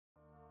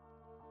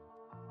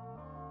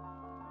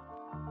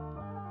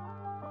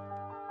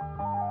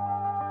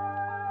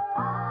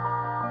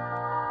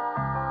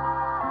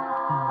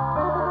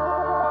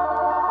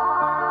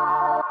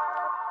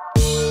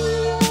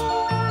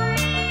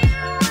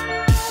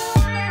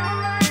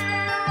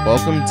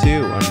Welcome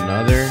to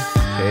another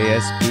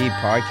KSP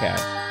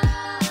podcast.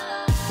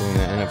 Doing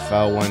the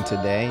NFL one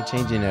today,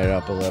 changing it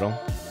up a little.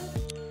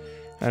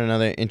 Had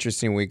another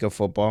interesting week of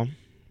football.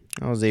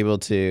 I was able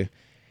to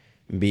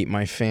beat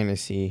my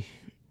fantasy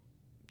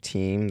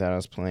team that I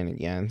was playing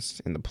against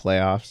in the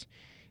playoffs.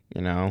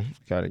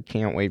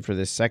 Can't wait for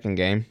this second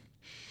game.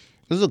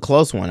 This was a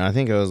close one. I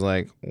think it was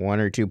like 1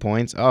 or 2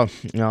 points. Oh,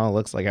 no, it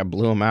looks like I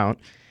blew them out,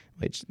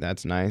 which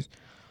that's nice.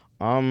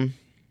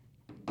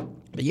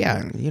 But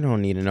yeah, you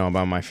don't need to know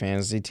about my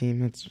fantasy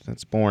team.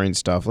 That's boring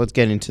stuff. Let's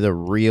get into the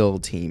real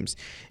teams.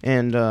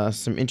 And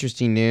some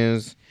interesting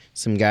news.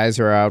 Some guys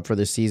who are out for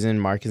the season.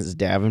 Marcus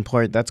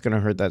Davenport, that's going to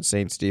hurt that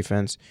Saints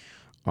defense.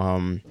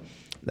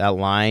 That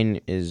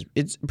line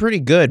it's pretty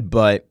good,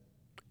 but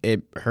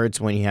it hurts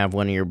when you have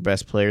one of your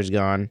best players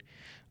gone.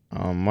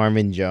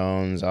 Marvin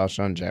Jones,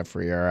 Alshon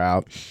Jeffrey are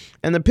out.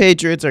 And the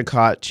Patriots are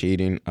caught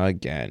cheating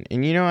again.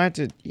 And we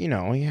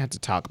have to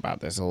talk about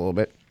this a little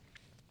bit.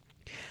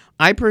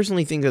 I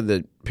personally think that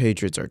the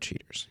Patriots are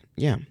cheaters.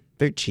 Yeah,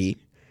 they're cheat.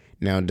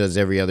 Now, does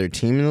every other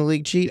team in the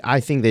league cheat? I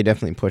think they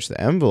definitely push the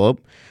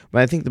envelope,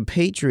 but I think the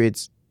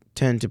Patriots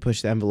tend to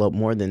push the envelope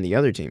more than the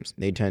other teams.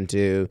 They tend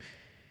to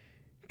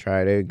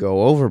try to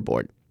go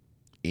overboard,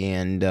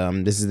 and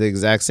this is the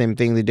exact same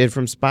thing they did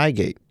from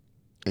Spygate.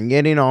 And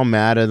getting all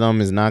mad at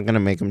them is not going to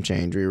make them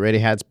change. We already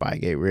had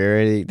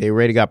Spygate. They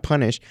already got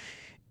punished,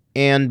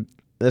 and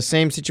the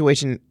same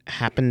situation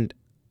happened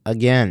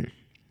again.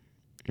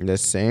 The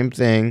same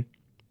thing.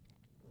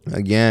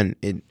 Again,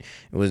 it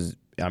was,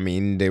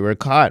 they were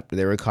caught.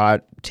 They were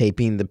caught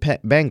taping the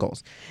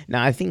Bengals.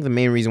 Now, I think the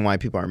main reason why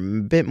people are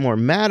a bit more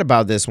mad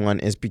about this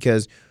one is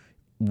because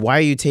why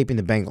are you taping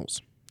the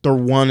Bengals? They're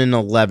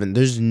 1-11.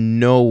 There's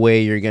no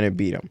way you're going to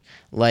beat them.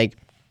 Like,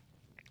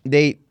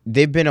 they've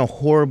been a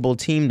horrible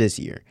team this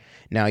year.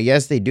 Now,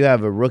 yes, they do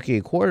have a rookie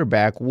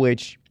quarterback,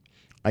 which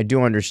I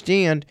do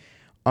understand.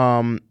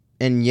 And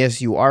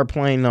yes, you are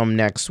playing them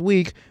next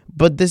week,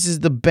 but this is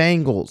the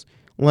Bengals.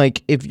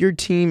 Like, if your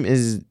team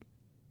is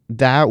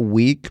that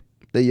weak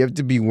that you have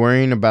to be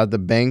worrying about the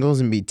Bengals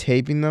and be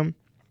taping them,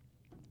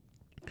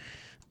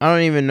 I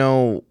don't even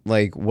know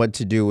what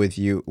to do with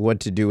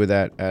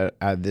that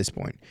at this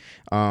point.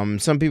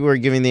 Some people are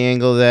giving the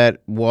angle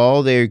that,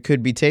 well, they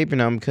could be taping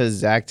them because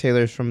Zach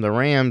Taylor's from the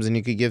Rams and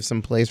you could give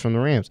some plays from the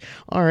Rams.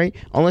 All right,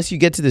 unless you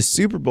get to the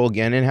Super Bowl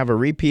again and have a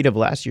repeat of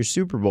last year's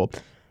Super Bowl,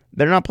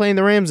 they're not playing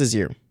the Rams this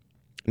year.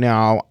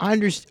 Now,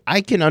 I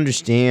can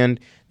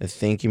understand the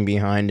thinking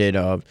behind it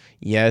of,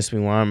 yes, we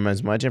want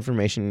as much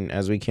information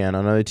as we can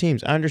on other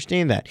teams. I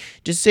understand that.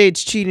 Just say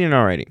it's cheating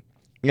already,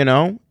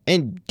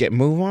 and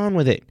move on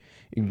with it.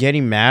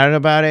 Getting mad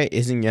about it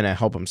isn't going to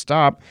help them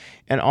stop.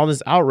 And all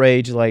this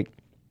outrage, what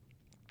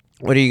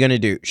are you going to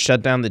do?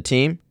 Shut down the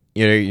team?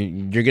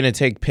 You're going to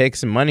take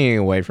picks and money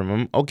away from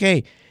them?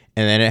 Okay.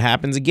 And then it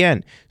happens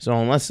again. So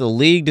unless the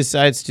league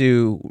decides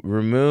to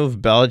remove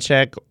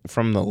Belichick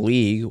from the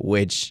league,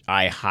 which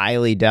I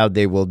highly doubt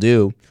they will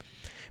do,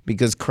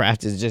 because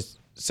Kraft is just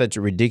such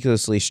a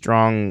ridiculously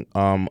strong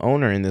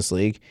owner in this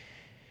league,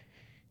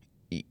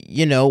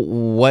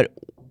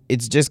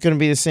 it's just going to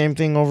be the same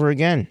thing over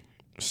again.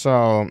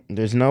 So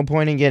there's no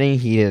point in getting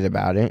heated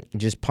about it.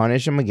 Just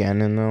punish them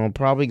again, and they'll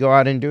probably go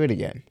out and do it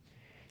again.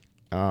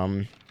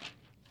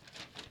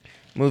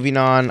 Moving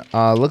on,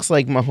 looks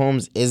like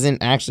Mahomes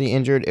isn't actually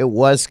injured. It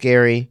was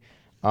scary,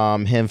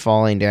 him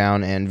falling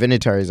down, and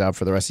Vinatieri's out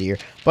for the rest of the year.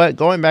 But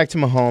going back to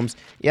Mahomes,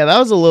 yeah, that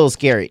was a little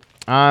scary.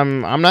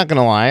 I'm not going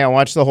to lie. I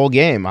watched the whole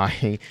game.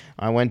 I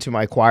went to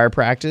my choir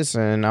practice,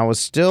 and I was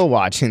still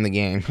watching the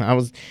game.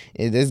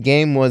 This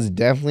game was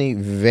definitely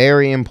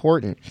very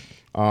important.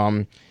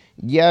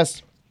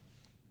 Yes,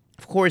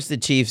 of course the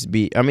Chiefs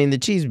beat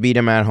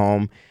them at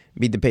home,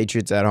 beat the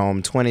Patriots at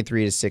home,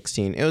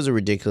 23-16. It was a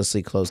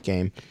ridiculously close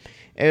game.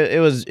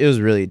 It was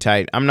really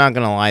tight. I'm not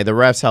going to lie. The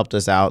refs helped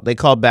us out. They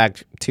called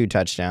back 2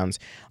 touchdowns.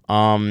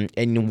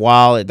 And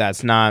while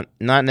that's not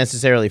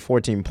necessarily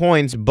 14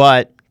 points,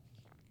 but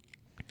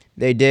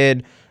they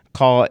did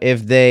call,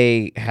 if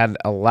they had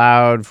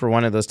allowed for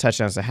one of those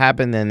touchdowns to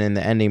happen, then in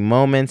the ending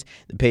moments,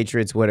 the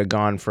Patriots would have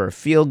gone for a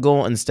field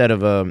goal instead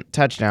of a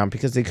touchdown,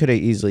 because they could have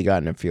easily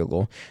gotten a field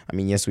goal.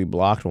 Yes, we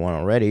blocked one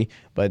already,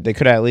 but they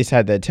could have at least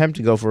had the attempt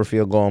to go for a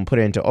field goal and put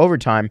it into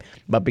overtime.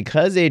 But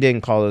because they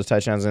didn't call those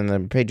touchdowns and the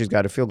Patriots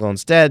got a field goal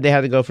instead, they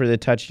had to go for the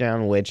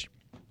touchdown, which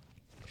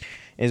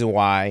is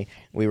why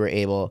we were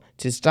able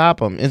to stop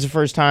them. It's the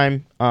first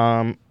time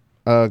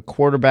a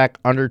quarterback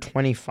under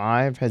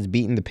 25 has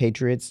beaten the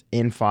Patriots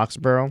in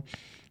Foxborough.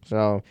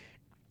 So,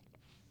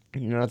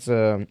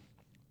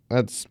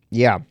 it's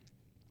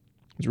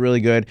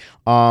really good.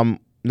 The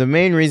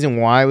main reason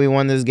why we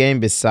won this game,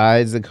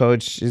 besides the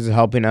coach is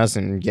helping us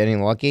and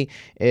getting lucky,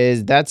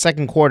 is that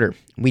second quarter.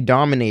 We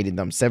dominated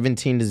them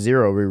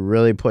 17-0. We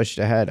really pushed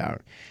ahead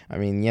out.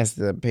 Yes,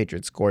 the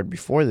Patriots scored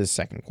before the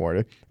second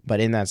quarter, but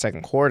in that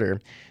second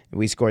quarter,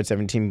 we scored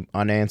 17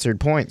 unanswered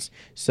points.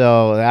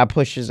 So that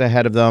pushes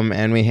ahead of them,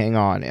 and we hang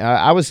on.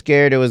 I was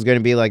scared it was going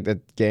to be like the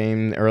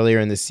game earlier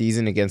in the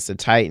season against the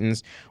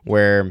Titans,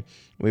 where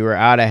we were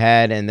out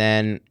ahead, and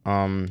then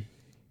all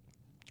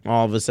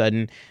of a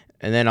sudden,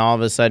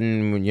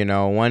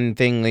 one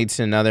thing leads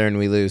to another, and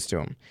we lose to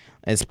them.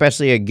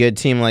 Especially a good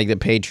team like the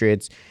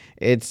Patriots,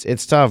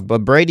 it's tough.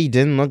 But Brady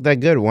didn't look that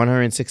good.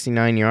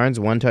 169 yards,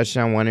 1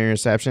 touchdown, 1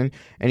 interception,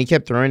 and he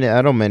kept throwing to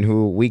Edelman,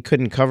 who we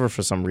couldn't cover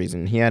for some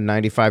reason. He had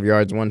 95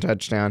 yards, 1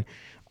 touchdown.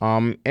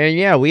 And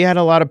yeah, we had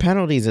a lot of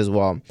penalties as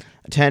well.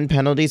 10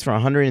 penalties for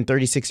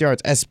 136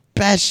 yards,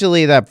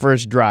 especially that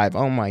first drive.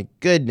 Oh my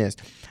goodness.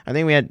 I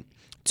think we had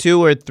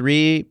 2 or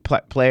 3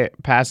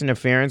 pass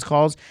interference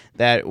calls.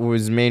 That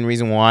was the main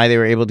reason why they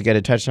were able to get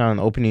a touchdown on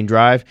the opening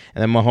drive.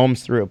 And then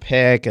Mahomes threw a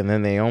pick, and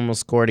then they almost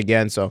scored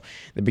again. So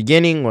the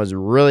beginning was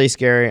really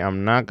scary.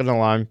 I'm not going to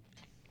lie.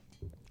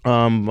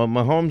 But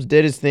Mahomes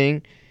did his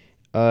thing.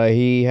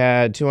 He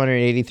had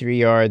 283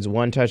 yards,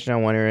 1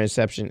 touchdown, 1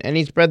 interception, and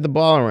he spread the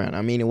ball around.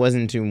 I mean, it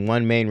wasn't to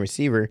one main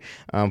receiver.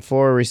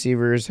 4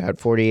 receivers had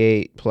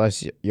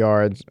 48-plus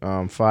yards.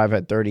 5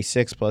 had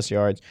 36-plus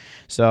yards.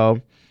 So,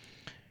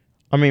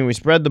 I mean, we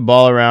spread the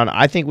ball around.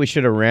 I think we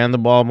should have ran the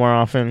ball more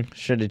often.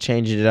 Should have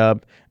changed it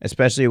up,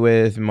 especially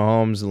with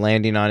Mahomes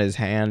landing on his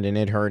hand and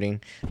it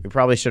hurting. We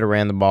probably should have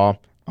ran the ball.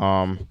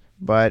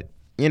 But,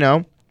 you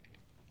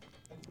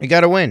got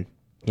to win.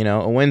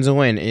 A win's a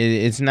win.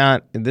 This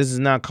is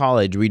not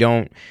college. We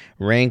don't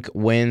rank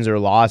wins or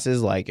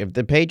losses. Like, if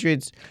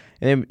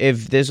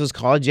this was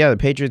college, yeah, the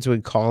Patriots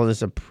would call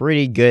this a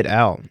pretty good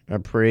L.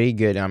 As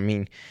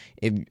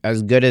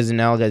good as an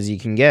L as you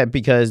can get,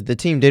 because the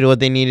team did what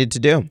they needed to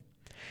do.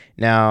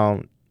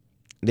 Now,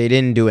 they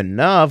didn't do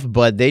enough,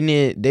 but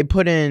they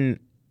put in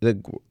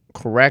the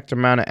correct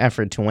amount of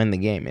effort to win the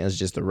game. It was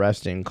just the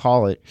refs didn't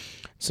call it,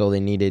 so they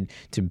needed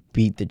to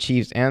beat the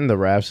Chiefs and the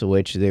refs,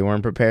 which they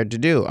weren't prepared to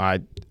do.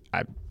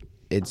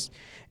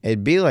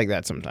 It'd be like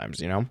that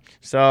sometimes,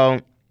 So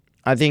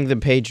I think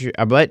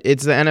but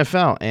it's the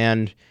NFL,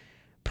 and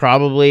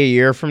probably a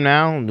year from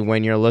now,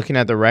 when you're looking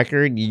at the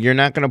record, you're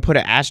not going to put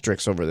an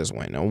asterisk over this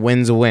win. A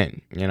win's a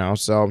win,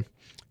 So at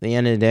the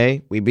end of the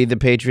day, we beat the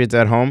Patriots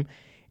at home,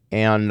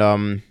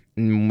 and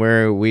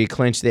where we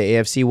clinched the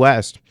AFC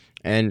West.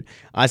 And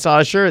I saw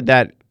a shirt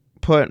that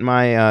put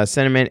my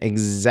sentiment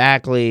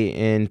exactly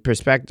in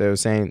perspective,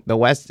 saying the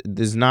West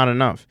is not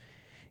enough.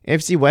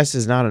 AFC West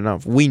is not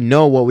enough. We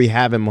know what we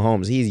have in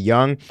Mahomes. He's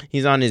young.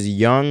 He's on his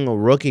young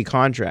rookie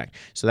contract.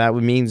 So that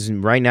means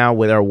right now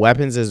with our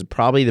weapons is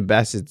probably the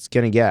best it's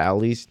going to get, at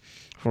least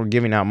for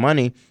giving out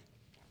money.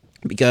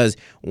 Because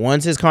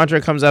once his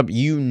contract comes up,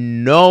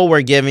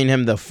 we're giving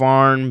him the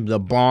farm, the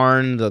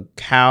barn, the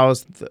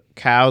cows,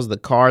 the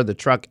car, the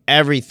truck,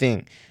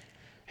 everything.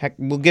 Heck,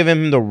 we'll give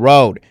him the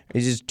road.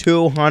 It's just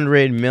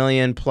 $200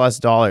 million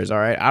plus, all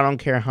right? I don't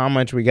care how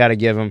much we got to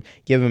give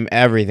him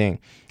everything,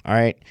 all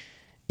right?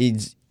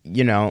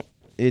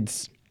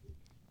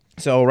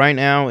 So right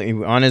now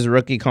on his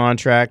rookie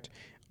contract,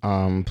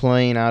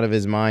 playing out of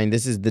his mind.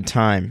 This is the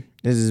time.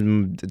 This is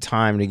the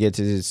time to get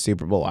to the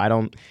Super Bowl. I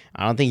don't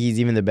think he's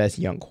even the best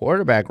young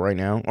quarterback right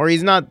now, or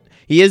he's not.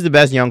 He is the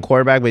best young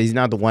quarterback, but he's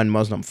not the one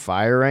most on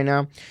fire right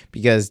now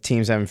because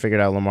teams haven't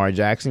figured out Lamar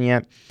Jackson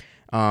yet.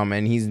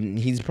 And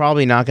he's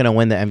probably not going to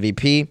win the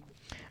MVP.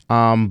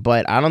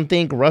 But I don't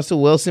think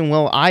Russell Wilson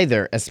will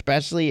either,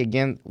 especially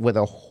again with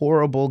a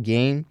horrible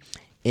game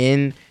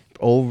in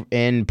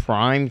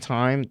prime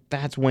time.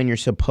 That's when you're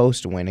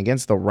supposed to win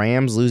against the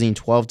Rams, losing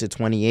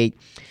 12-28.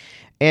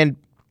 And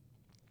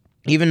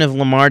even if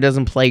Lamar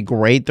doesn't play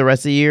great the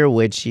rest of the year,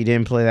 which he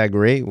didn't play that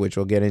great, which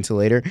we'll get into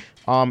later,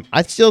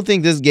 I still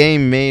think this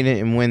game made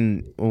him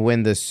win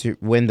the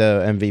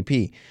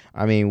MVP.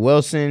 I mean,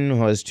 Wilson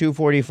was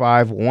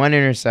 245, 1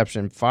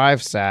 interception,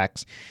 5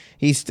 sacks.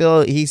 He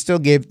still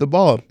gave the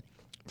ball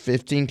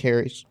 15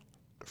 carries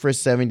for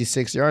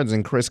 76 yards,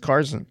 and Chris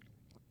Carson.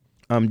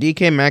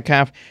 DK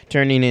Metcalf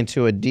turning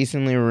into a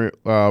decently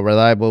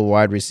reliable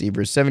wide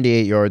receiver,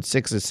 78 yards,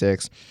 6 of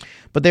 6.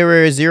 But they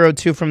were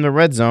 0-2 from the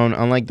red zone,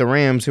 unlike the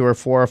Rams, who were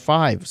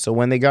 4-5. So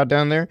when they got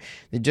down there,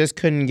 they just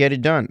couldn't get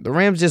it done. The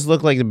Rams just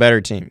looked like the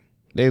better team.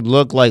 They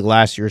looked like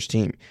last year's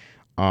team.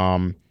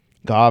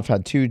 Goff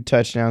had 2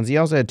 touchdowns. He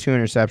also had 2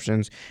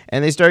 interceptions.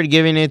 And they started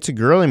giving it to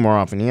Gurley more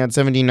often. He had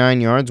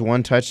 79 yards,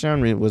 1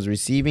 touchdown, was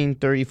receiving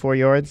 34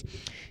 yards.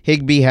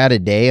 Higbee had a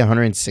day,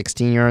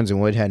 116 yards,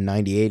 and Wood had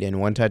 98 and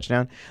 1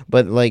 touchdown.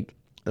 But,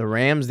 the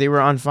Rams, they were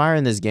on fire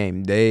in this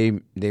game. They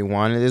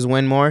wanted this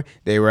win more.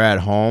 They were at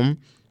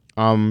home.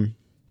 And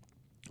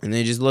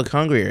they just look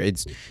hungrier.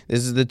 This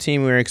is the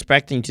team we were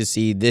expecting to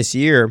see this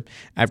year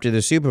after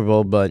the Super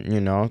Bowl, but,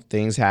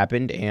 things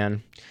happened,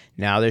 and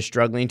now they're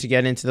struggling to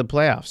get into the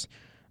playoffs.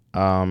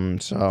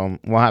 So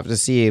we'll have to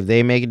see if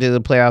they make it to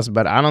the playoffs,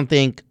 but I don't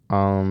think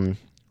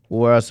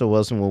Russell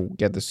Wilson will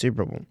get the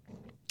Super Bowl.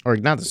 Or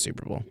not the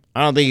Super Bowl.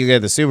 I don't think he'll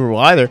get the Super Bowl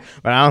either,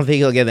 but I don't think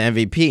he'll get the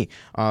MVP.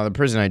 The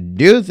person I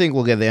do think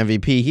will get the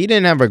MVP, he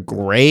didn't have a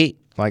great,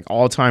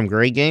 all-time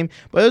great game,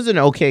 but it was an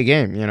okay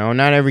game.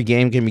 Not every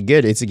game can be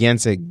good. It's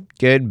against a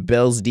good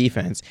Bills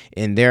defense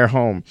in their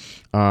home.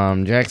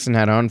 Jackson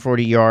had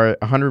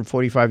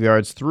 145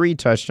 yards, 3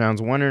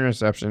 touchdowns, 1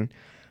 interception.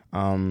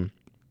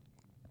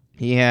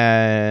 He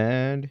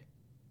had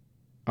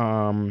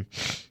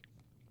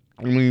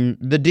I mean,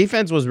 the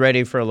defense was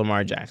ready for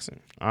Lamar Jackson.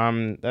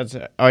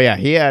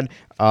 He had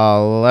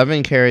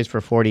 11 carries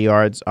for 40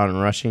 yards on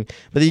rushing.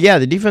 But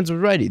the defense was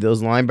ready.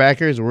 Those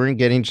linebackers weren't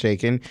getting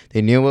shaken.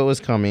 They knew what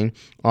was coming.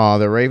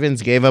 The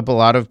Ravens gave up a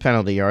lot of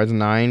penalty yards,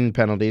 9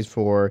 penalties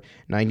for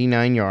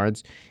 99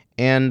 yards,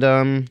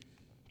 and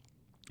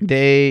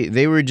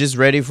they were just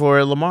ready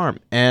for Lamar.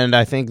 And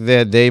I think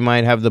that they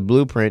might have the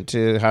blueprint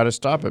to how to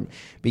stop him,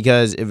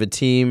 because if a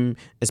team,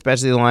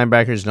 especially the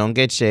linebackers, don't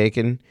get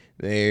shaken.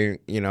 You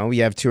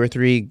have 2 or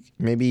 3,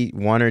 maybe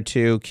 1 or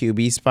 2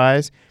 QB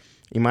spies.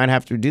 You might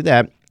have to do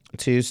that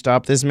to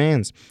stop this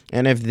man's.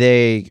 And if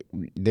they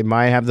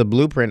might have the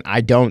blueprint,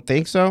 I don't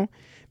think so,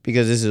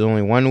 because this is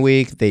only 1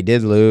 week. They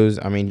did lose.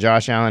 I mean,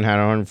 Josh Allen had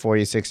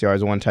 146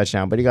 yards, 1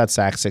 touchdown, but he got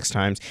sacked 6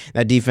 times.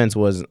 That defense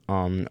was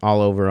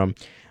all over him.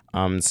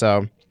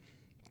 So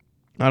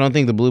I don't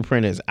think the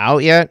blueprint is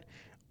out yet.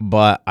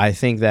 But I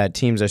think that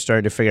teams are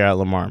starting to figure out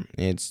Lamar.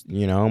 It's,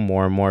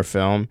 more and more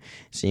film,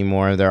 see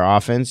more of their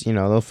offense,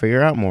 they'll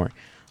figure out more.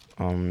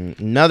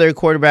 Another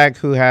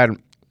quarterback another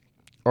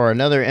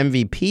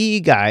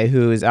MVP guy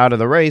who is out of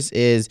the race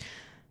is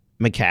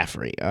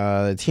McCaffrey.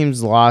 The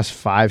team's lost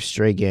 5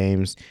 straight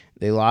games.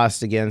 They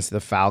lost against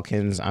the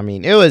Falcons. I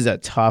mean, it was a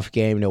tough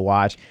game to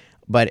watch.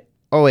 But,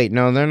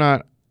 they're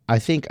not. I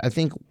think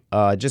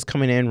just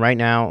coming in right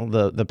now,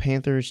 the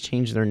Panthers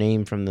changed their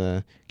name from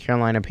the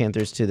Carolina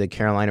Panthers to the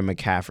Carolina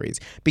McCaffreys,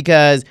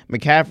 because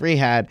McCaffrey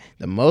had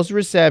the most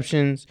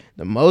receptions,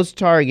 the most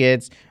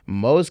targets,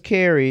 most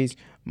carries,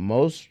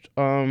 most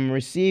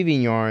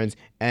receiving yards,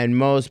 and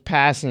most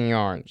passing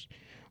yards.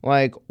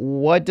 Like,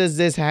 what does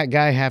this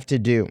guy have to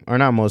do? Or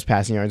not most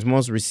passing yards,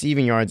 most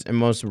receiving yards, and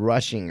most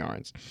rushing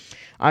yards.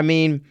 I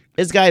mean,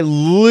 this guy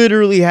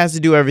literally has to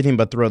do everything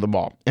but throw the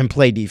ball and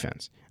play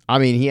defense. I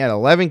mean, he had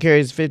 11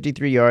 carries,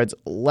 53 yards,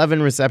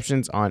 11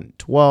 receptions on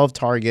 12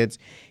 targets,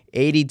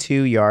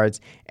 82 yards,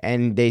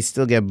 and they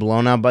still get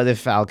blown out by the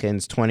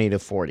Falcons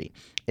 20-40.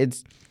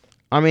 It's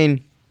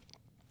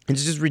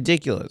just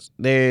ridiculous.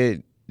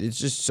 It's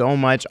just so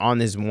much on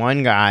this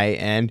one guy,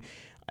 and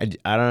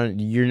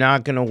you're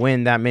not going to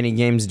win that many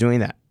games doing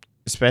that,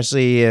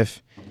 especially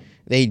if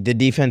the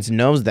defense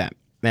knows that.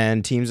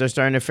 And teams are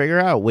starting to figure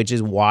out, which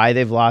is why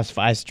they've lost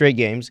 5 straight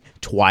games,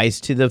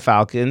 twice to the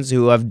Falcons,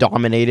 who have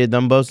dominated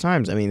them both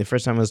times. I mean, the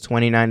first time was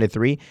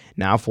 29-3,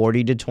 now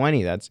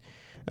 40-20. That's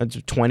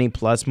 20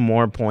 plus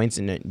more points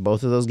in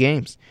both of those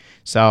games.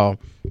 So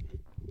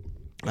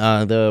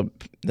the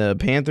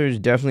Panthers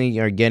definitely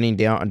are getting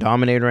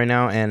dominated right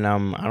now, and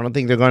I don't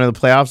think they're going to the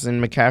playoffs.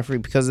 And McCaffrey,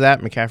 because of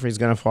that, McCaffrey's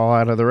going to fall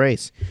out of the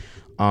race.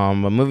 But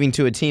moving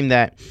to a team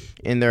that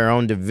in their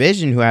own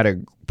division who had a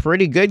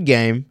pretty good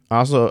game,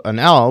 also an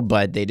L,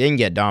 but they didn't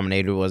get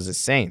dominated, was the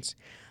Saints.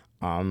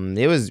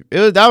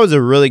 That was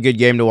a really good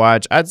game to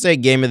watch. I'd say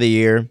game of the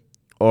year,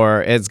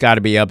 or it's got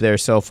to be up there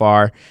so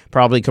far.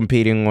 Probably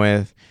competing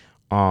with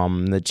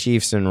the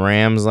Chiefs and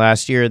Rams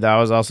last year. That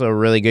was also a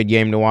really good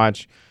game to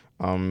watch.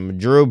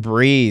 Drew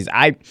Brees,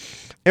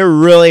 it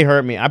really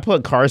hurt me. I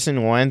put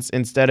Carson Wentz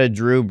instead of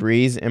Drew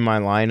Brees in my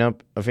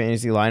a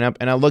fantasy lineup,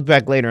 and I look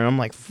back later and I'm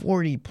like,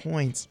 40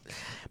 points.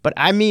 But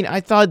I mean,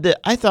 I thought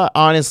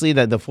honestly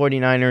that the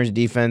 49ers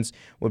defense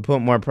would put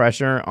more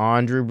pressure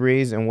on Drew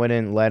Brees and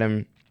wouldn't let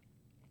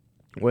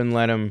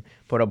him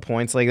put up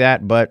points like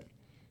that. But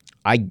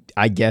I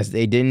guess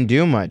they didn't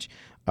do much.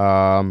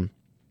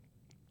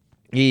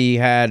 He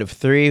had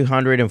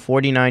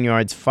 349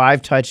 yards,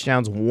 5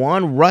 touchdowns,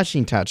 1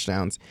 rushing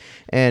touchdowns,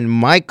 and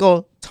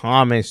Michael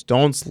Thomas,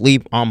 don't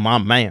sleep on my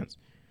mans.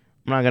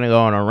 I'm not going to go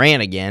on a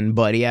rant again,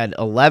 but he had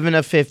 11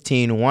 of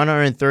 15,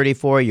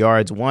 134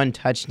 yards, 1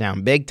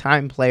 touchdown.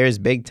 Big-time players,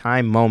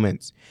 big-time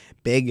moments,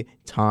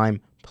 big-time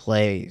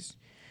plays.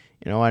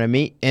 You know what I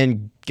mean?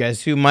 And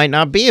guess who might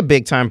not be a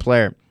big-time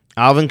player?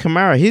 Alvin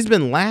Kamara. He's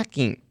been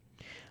lacking.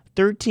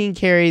 13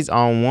 carries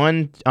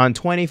on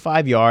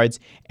 25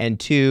 yards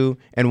and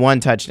 1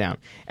 touchdown.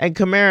 And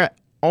Kamara,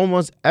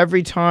 almost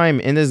every time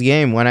in this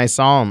game when I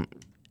saw him,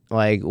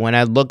 like when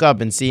I look up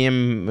and see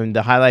him in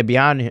the highlight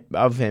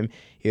of him,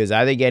 he was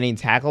either getting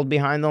tackled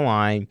behind the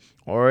line,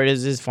 or it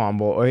is his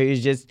fumble, or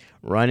he's just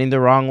running the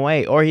wrong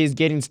way, or he's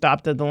getting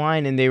stopped at the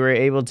line and they were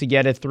able to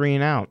get a 3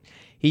 and out.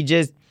 He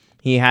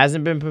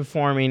hasn't been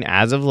performing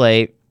as of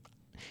late.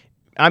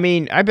 I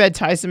mean, I bet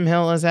Taysom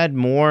Hill has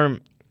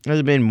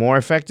been more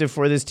effective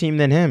for this team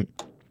than him.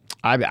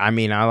 I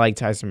mean, I like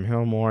Taysom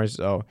Hill more,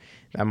 so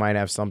that might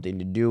have something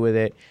to do with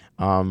it.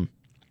 But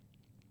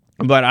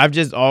I've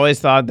just always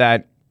thought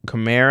that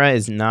Kamara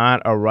is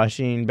not a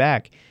rushing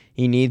back.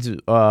 He needs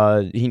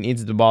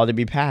the ball to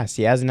be passed.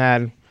 He hasn't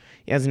had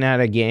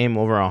a game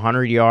over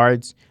 100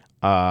 yards.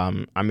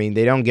 I mean,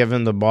 they don't give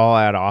him the ball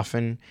that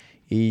often.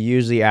 He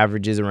usually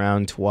averages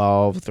around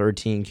 12,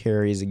 13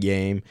 carries a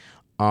game.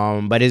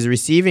 But his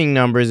receiving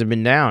numbers have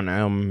been down.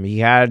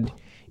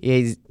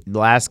 The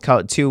last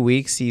 2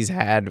 weeks, he's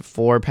had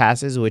 4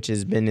 passes, which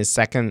has been his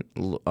second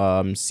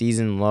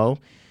season low.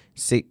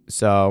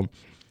 So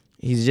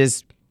he's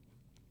just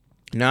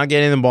not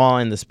getting the ball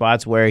in the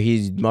spots where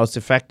he's most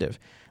effective.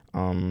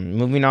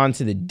 Moving on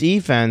to the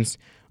defense,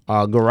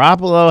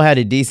 Garoppolo had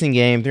a decent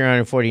game,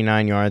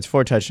 349 yards,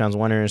 4 touchdowns,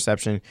 1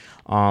 interception.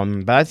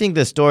 But I think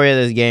the story of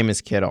this game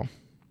is Kittle.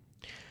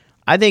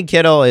 I think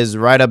Kittle is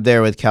right up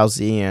there with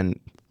Kelce, and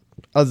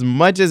as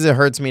much as it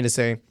hurts me to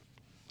say,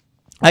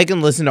 I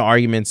can listen to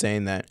arguments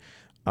saying that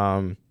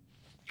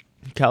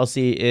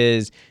Kelce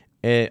is,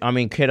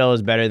 Kittle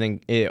is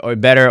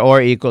better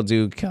or equal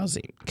to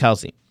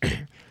Kelce.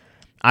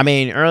 I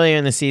mean, earlier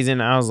in the season,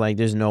 I was like,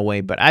 there's no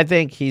way. But I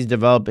think he's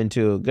developed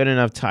into a good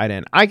enough tight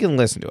end. I can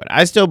listen to it.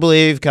 I still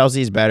believe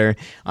Kelsey's better.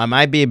 I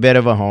might be a bit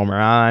of a homer.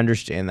 I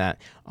understand that.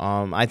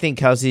 I think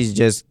Kelsey's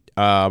just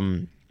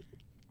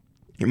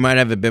he might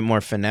have a bit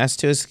more finesse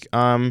to his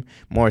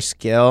more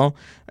skill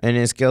in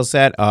his skill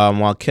set.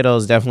 While Kittle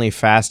is definitely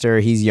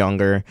faster. He's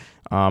younger.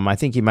 I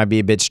think he might be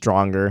a bit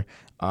stronger.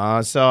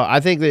 So I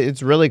think that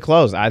it's really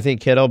close. I think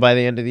Kittle by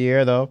the end of the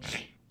year, though,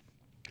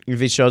 if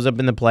he shows up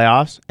in the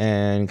playoffs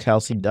and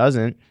Kelce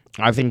doesn't,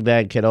 I think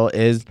that Kittle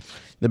is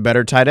the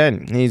better tight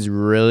end. He's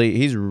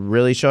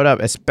really showed up,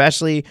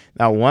 especially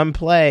that one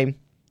play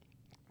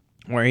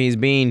where he's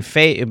being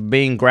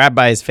grabbed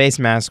by his face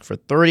mask for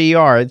 30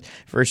 yards.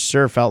 For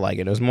sure felt like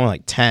it. It was more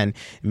like 10.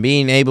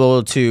 Being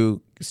able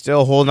to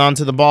still hold on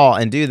to the ball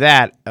and do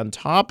that on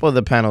top of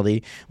the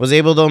penalty was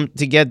able to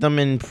get them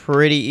in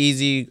pretty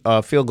easy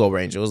field goal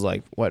range. It was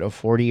like, a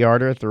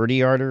 40-yarder,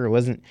 30-yarder? It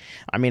wasn't.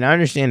 I mean, I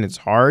understand it's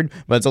hard,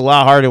 but it's a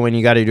lot harder when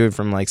you got to do it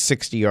from like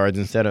 60 yards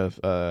instead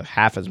of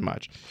half as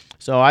much.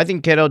 So I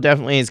think Kittle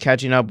definitely is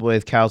catching up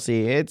with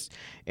Kelce.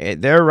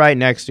 They're right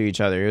next to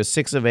each other. It was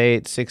 6 of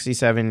 8,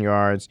 67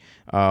 yards,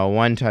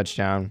 1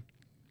 touchdown.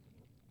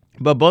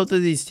 But both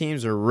of these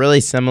teams are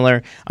really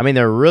similar. I mean,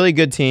 they're really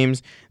good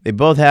teams. They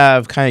both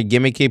have kind of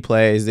gimmicky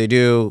plays. They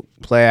do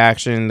play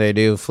action. They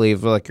do flea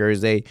flickers.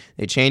 They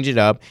change it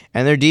up.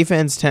 And their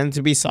defense tends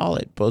to be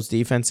solid, both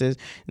defenses.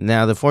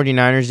 Now, the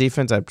 49ers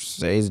defense, I'd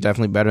say, is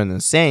definitely better than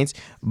the Saints.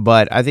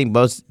 But I think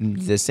both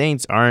the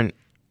Saints aren't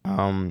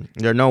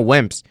they're no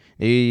wimps.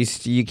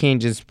 You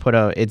can't just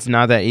it's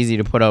not that easy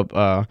to put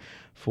up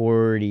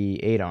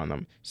 48 on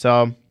them.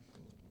 So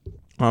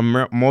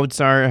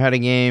Mozart had a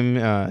game,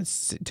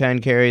 10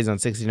 carries on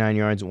 69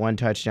 yards, 1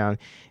 touchdown.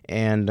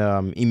 And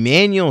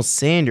Emmanuel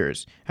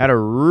Sanders had a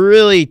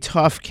really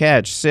tough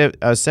catch, a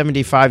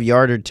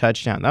 75-yarder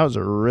touchdown. That was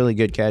a really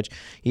good catch.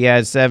 He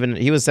was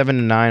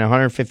 7-9,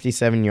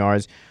 157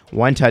 yards,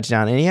 1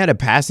 touchdown, and he had a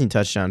passing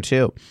touchdown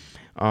too.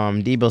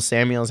 Deebo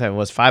Samuels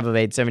was 5 of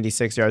 8,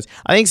 76 yards.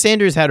 I think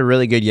Sanders had a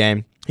really good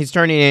game. He's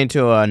turning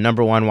into a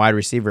number 1 wide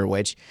receiver,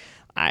 which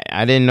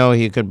I didn't know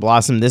he could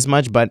blossom this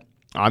much, but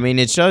I mean,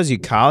 it shows you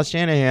Kyle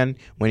Shanahan,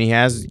 when he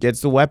gets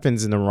the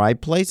weapons in the right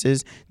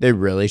places, they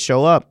really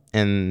show up.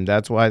 And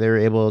that's why they were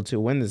able to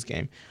win this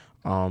game.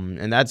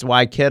 And that's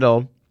why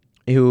Kittle,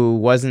 who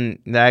wasn't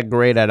that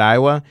great at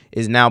Iowa,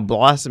 is now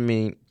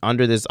blossoming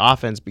under this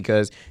offense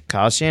because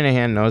Kyle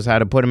Shanahan knows how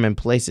to put him in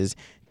places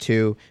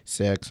to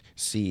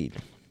succeed.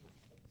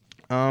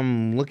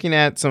 Looking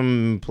at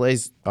some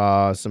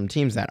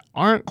teams that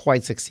aren't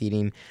quite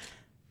succeeding,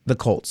 the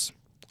Colts.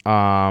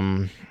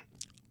 I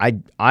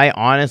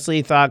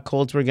honestly thought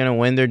Colts were going to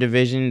win their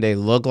division. They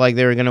looked like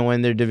they were going to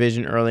win their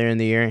division earlier in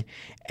the year.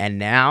 And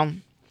now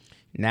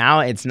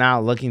it's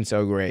not looking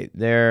so great.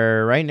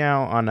 They're right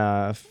now on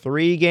a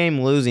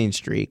 3-game losing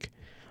streak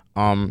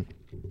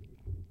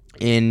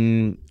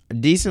in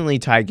decently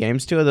tight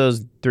games. 2 of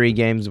those 3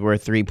 games were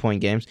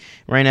 3-point games.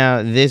 Right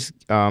now, this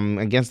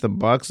against the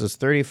Bucs is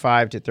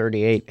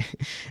 35-38.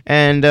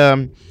 And,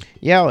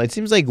 it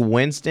seems like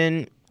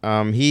Winston,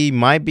 he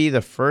might be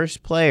the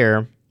first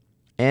player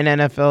in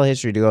NFL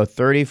history to go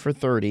 30 for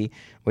 30,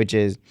 which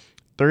is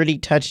 30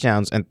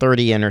 touchdowns and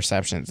 30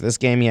 interceptions. This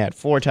game he had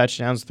 4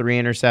 touchdowns, 3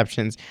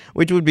 interceptions,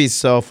 which would be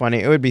so funny.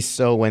 It would be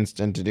so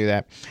Winston to do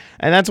that.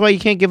 And that's why you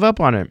can't give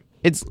up on him.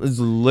 It's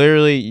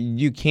literally,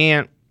 you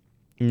can't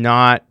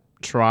not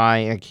try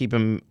and keep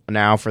him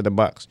now for the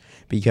Bucs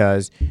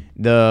because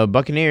the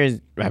Buccaneers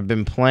have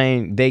been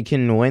playing. They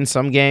can win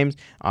some games.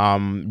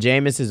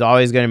 Jameis is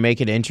always going to make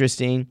it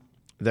interesting.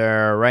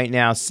 They're right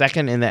now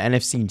second in the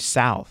NFC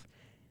South.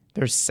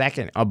 They're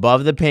second,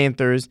 above the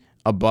Panthers,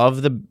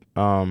 above the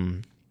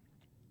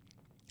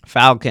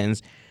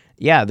Falcons.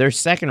 Yeah, they're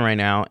second right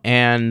now.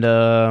 And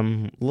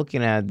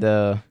looking at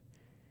the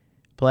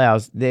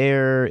playoffs,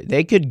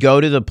 they could go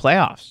to the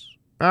playoffs.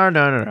 Oh,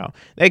 no.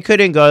 They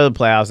couldn't go to the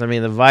playoffs. I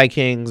mean, the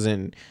Vikings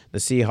and the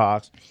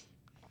Seahawks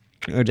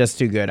are just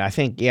too good. I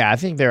think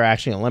they're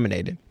actually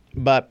eliminated.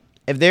 But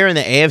if they're in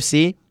the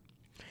AFC,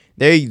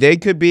 they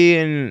could be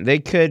in. They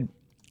could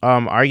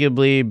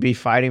arguably be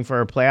fighting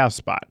for a playoff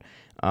spot.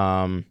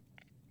 I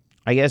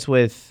guess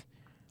with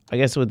the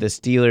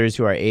Steelers,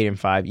 who are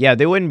 8-5, yeah,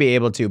 they wouldn't be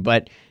able to,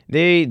 but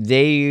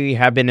they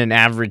have been an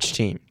average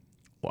team.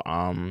 They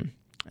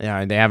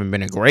haven't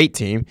been a great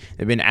team;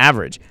 they've been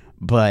average.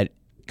 But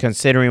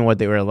considering what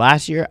they were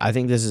last year, I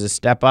think this is a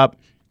step up.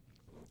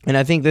 And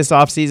I think this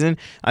offseason,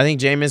 I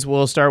think Jameis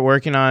will start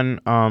working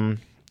on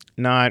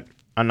not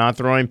on not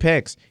throwing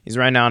picks. He's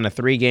right now on a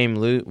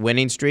 3-game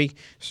winning streak.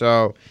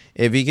 So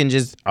if he can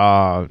just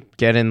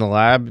get in the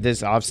lab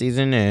this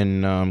offseason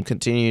and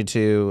continue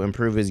to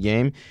improve his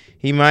game,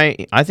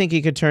 I think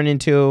he could turn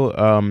into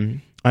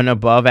an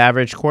above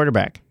average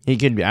quarterback. He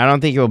could. I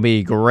don't think he'll be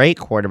a great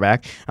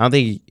quarterback. I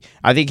think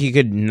he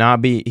could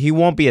not be. He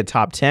won't be a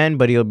top 10,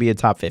 but he'll be a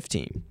top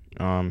 15.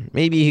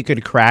 Maybe he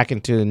could crack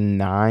into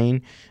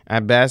 9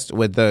 at best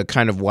with the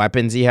kind of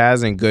weapons he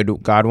has and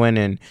good Godwin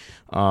and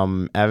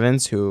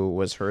Evans, who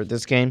was hurt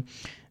this game.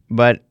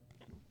 But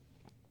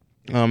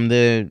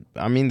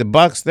the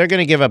Bucks, they're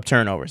gonna give up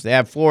turnovers. They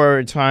have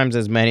 4 times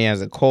as many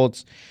as the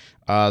Colts.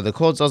 The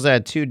Colts also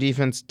had 2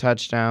 defense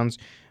touchdowns.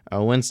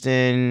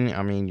 Winston,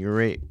 you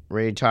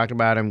already talked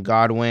about him.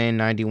 Godwin,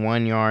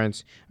 91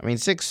 yards.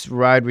 6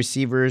 wide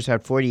receivers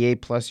had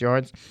 48-plus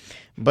yards.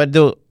 But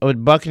the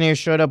Buccaneers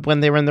showed up when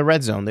they were in the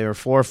red zone. They were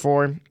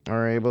 4-4,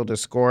 were able to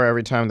score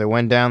every time they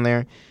went down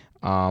there.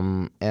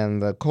 And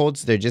the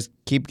Colts, they just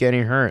keep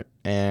getting hurt.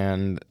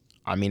 And,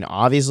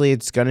 obviously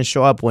it's going to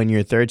show up when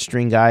your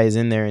third-string guy is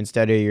in there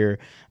instead of your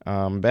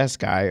best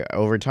guy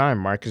over time.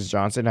 Marcus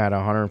Johnson had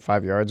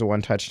 105 yards,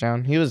 1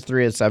 touchdown. He was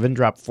 3 of 7,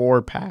 dropped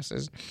 4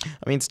 passes.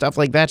 Stuff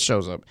like that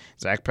shows up.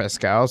 Zach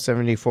Pascal,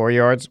 74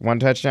 yards, 1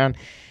 touchdown.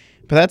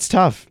 But that's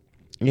tough.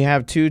 You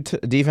have 2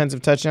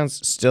 defensive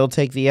touchdowns, still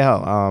take the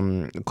L.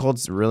 The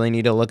Colts really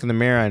need to look in the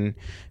mirror and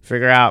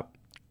figure out,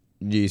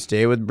 do you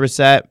stay with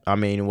Brissett?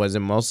 Was it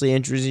mostly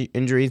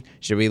injuries?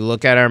 Should we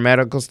look at our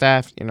medical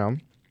staff?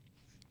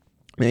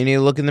 They need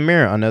to look in the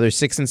mirror. Another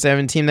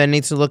 6-7 team that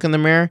needs to look in the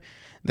mirror,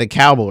 the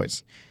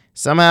Cowboys.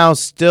 Somehow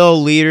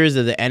still leaders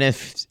of the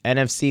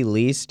NFC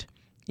least.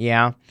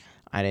 Yeah,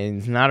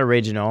 it's not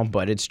original,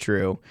 but it's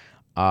true.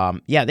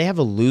 They have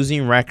a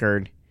losing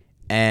record,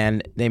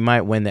 and they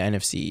might win the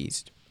NFC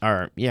East.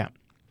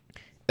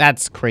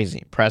 That's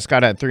crazy.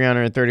 Prescott had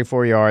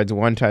 334 yards,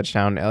 1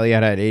 touchdown.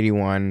 Elliott had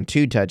 81,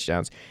 2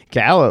 touchdowns.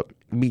 Gallup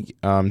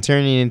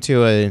turning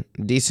into a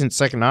decent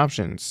second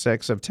option,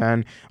 6 of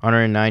 10,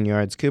 109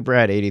 yards. Cooper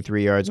had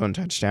 83 yards, 1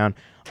 touchdown.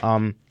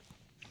 I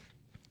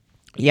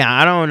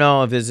don't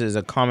know if this is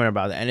a comment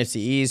about the NFC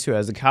East, who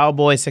has the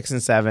Cowboys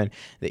 6-7,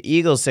 the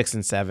Eagles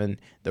 6-7,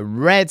 the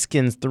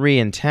Redskins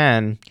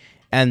 3-10,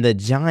 and the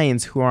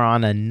Giants, who are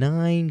on a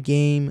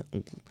 9-game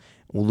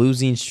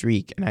losing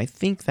streak. And I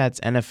think that's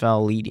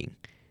NFL leading.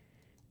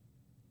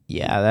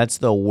 Yeah, that's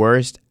the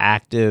worst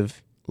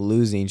active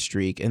losing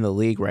streak in the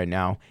league right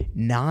now.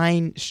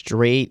 9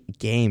 straight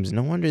games.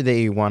 No wonder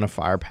they want to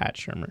fire Pat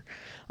Shurmur.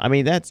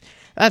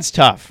 That's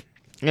tough.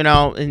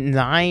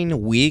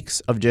 9 weeks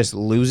of just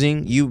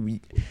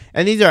losing.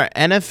 And these are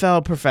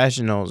NFL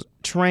professionals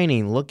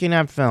training, looking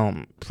at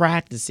film,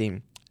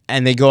 practicing,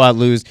 and they go out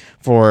lose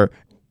for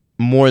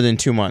more than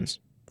 2 months,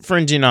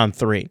 fringing on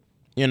 3.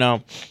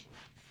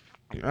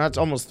 That's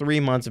almost 3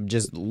 months of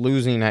just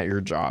losing at your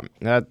job.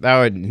 That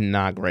would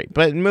not great.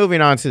 But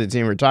moving on to the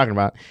team we're talking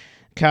about,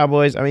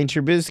 Cowboys.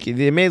 Trubisky.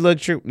 They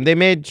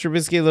made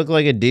Trubisky look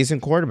like a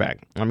decent quarterback.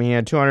 He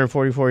had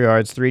 244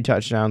 yards, 3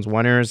 touchdowns,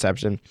 1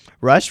 interception,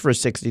 rushed for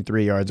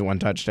 63 yards, 1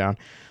 touchdown.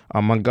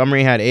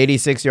 Montgomery had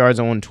 86 yards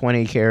on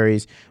 20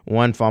 carries,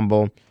 1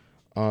 fumble.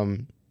 5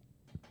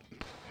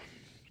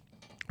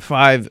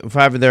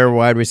 of their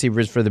wide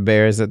receivers for the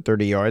Bears at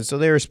 30 yards, so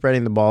they were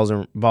spreading the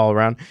ball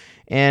around.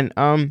 And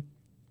I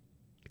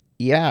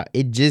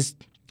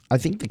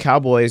think the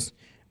Cowboys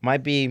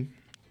might be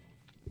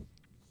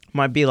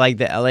like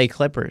the LA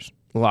Clippers.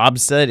 Lob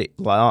City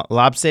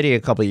a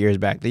couple years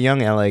back. The young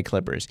LA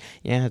Clippers.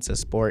 Yeah, it's a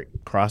sport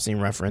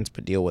crossing reference,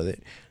 but deal with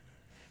it.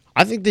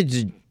 I think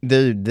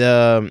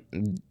the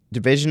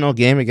divisional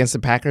game against the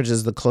Packers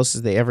is the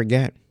closest they ever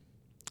get.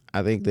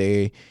 I think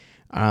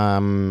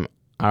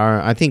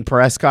I think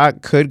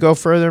Prescott could go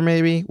further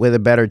maybe with a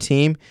better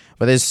team,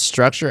 but this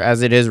structure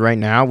as it is right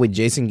now with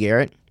Jason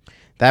Garrett,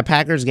 that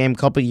Packers game a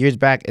couple years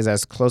back is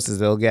as close as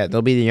they'll get.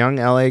 They'll be the young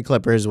LA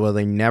Clippers. Will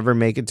they never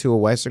make it to a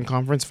Western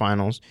Conference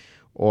Finals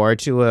or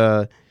to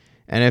a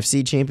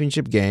NFC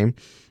Championship game?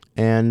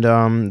 And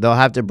they'll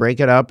have to break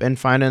it up and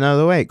find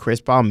another way.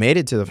 Chris Paul made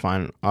it to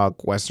the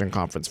Western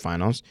Conference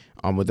Finals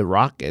with the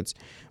Rockets.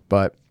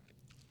 But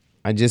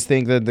I just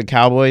think that the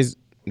Cowboys,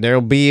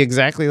 they'll be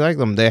exactly like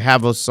them. They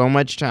have so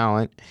much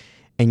talent,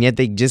 and yet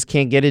they just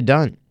can't get it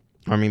done.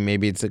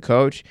 Maybe it's the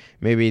coach.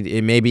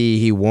 Maybe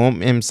he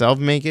won't himself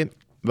make it.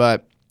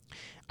 But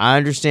I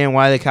understand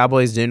why the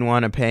Cowboys didn't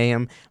want to pay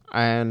him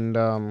and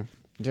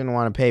didn't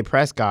want to pay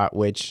Prescott,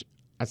 which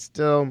I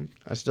still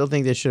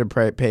think they should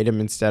have paid him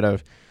instead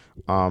of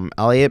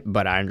Elliott.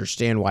 But I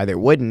understand why they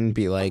wouldn't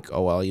be like,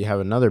 oh, well, you have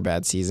another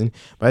bad season.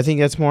 But I think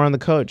that's more on the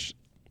coach.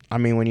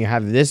 When you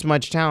have this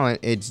much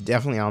talent, it's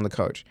definitely on the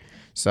coach.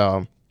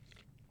 So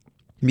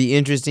be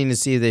interesting to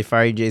see if they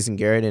fire Jason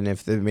Garrett and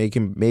if they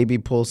maybe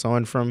pull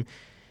someone from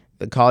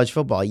the college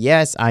football.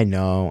 Yes, I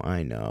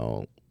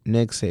know.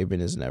 Nick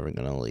Saban is never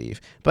going to leave.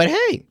 But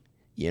hey,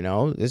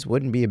 this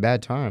wouldn't be a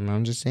bad time.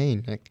 I'm just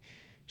saying. Nick,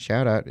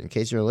 shout out in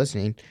case you're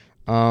listening.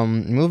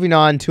 Moving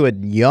on to a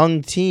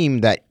young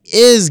team that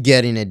is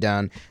getting it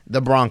done, the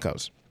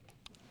Broncos.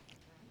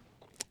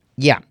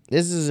 Yeah,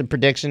 this is a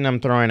prediction I'm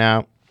throwing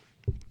out.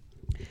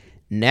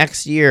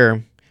 Next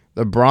year,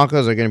 the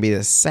Broncos are going to be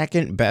the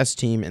second best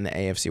team in the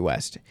AFC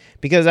West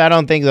because I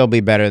don't think they'll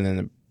be better than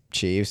the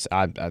Chiefs.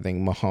 I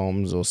think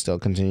Mahomes will still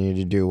continue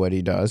to do what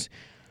he does.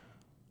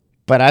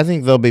 But I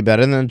think they'll be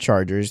better than the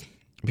Chargers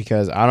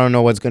because I don't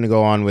know what's going to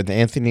go on with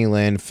Anthony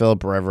Lynn,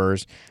 Phillip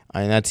Rivers.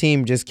 And that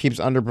team just keeps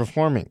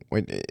underperforming.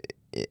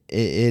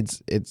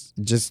 It's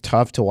just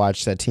tough to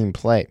watch that team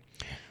play.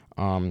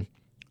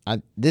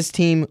 This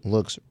team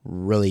looks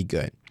really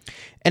good.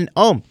 And,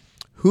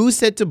 who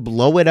said to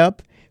blow it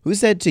up? Who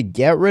said to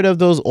get rid of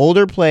those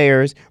older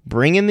players,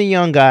 bring in the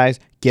young guys,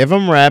 give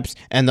them reps,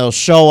 and they'll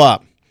show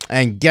up?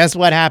 And guess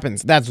what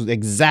happens? That's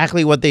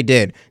exactly what they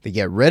did. They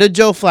get rid of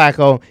Joe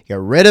Flacco, get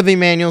rid of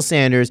Emmanuel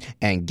Sanders,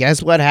 and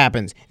guess what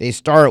happens? They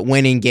start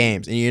winning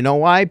games. And you know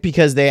why?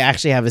 Because they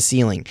actually have a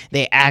ceiling.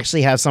 They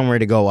actually have somewhere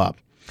to go up.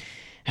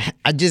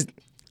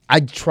 I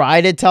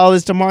try to tell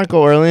this to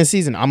Marco early in the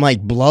season. I'm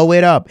like, blow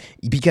it up.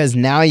 Because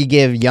now you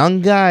give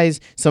young guys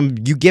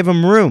you give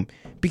them room.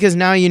 Because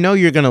now you know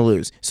you're going to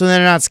lose. So they're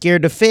not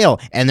scared to fail.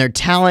 And their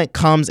talent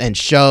comes and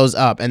shows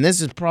up. And this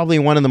is probably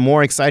one of the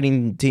more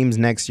exciting teams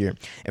next year.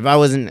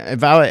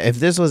 If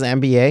this was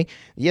NBA,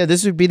 yeah,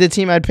 this would be the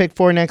team I'd pick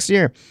for next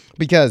year.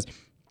 Because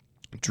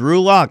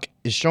Drew Lock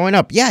is showing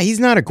up. Yeah, he's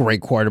not a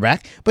great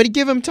quarterback, but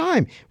give him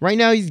time. Right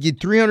now, he's get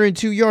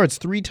 302 yards,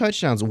 3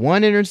 touchdowns,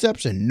 1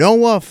 interception.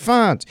 Noah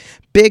Fant,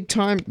 big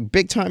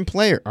time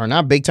player, or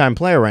not big time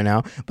player right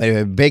now, but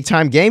a big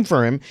time game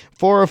for him.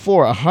 4 of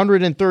 4,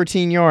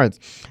 113 yards.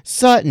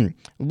 Sutton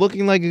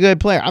looking like a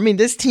good player. I mean,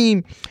 this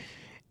team,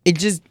 it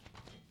just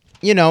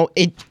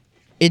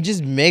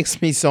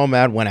makes me so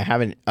mad when I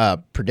have a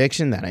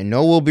prediction that I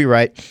know will be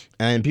right,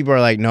 and people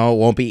are like, no, it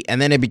won't be, and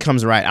then it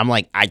becomes right. I'm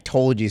like, I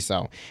told you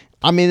so.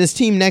 I mean, this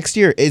team next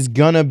year is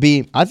going to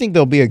be, I think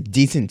they'll be a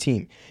decent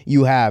team.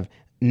 You have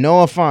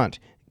Noah Fant,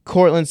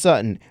 Cortland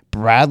Sutton,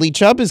 Bradley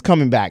Chubb is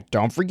coming back.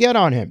 Don't forget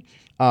on him.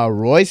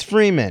 Royce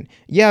Freeman.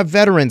 You have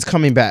veterans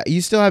coming back. You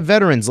still have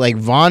veterans like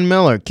Von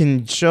Miller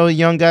can show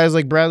young guys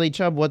like Bradley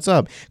Chubb what's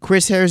up.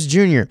 Chris Harris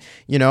Jr.,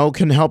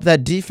 can help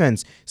that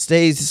defense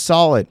stay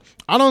solid.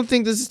 I don't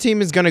think this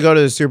team is going to go to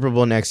the Super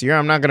Bowl next year.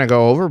 I'm not going to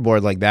go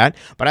overboard like that,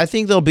 but I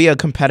think they'll be a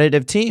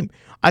competitive team.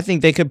 I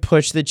think they could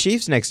push the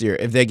Chiefs next year.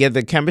 If they get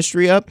the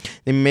chemistry up,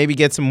 they maybe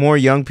get some more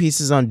young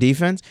pieces on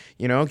defense,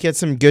 get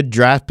some good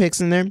draft picks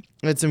in there,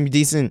 get some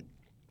decent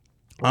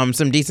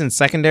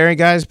secondary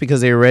guys because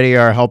they already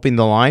are helping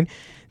the line.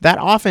 That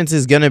offense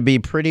is going to be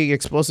pretty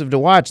explosive to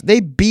watch.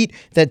 They beat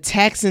the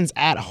Texans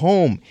at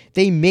home.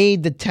 They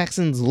made the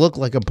Texans look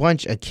like a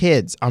bunch of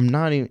kids. I'm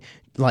not even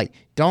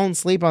don't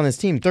sleep on this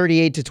team,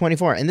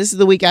 38-24. And this is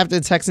the week after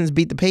the Texans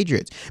beat the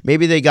Patriots.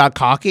 Maybe they got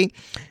cocky,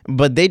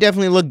 but they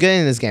definitely look good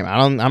in this game.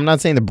 I'm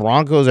not saying the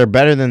Broncos are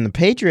better than the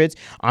Patriots.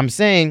 I'm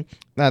saying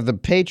that the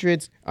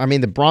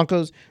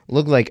Broncos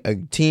look like a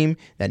team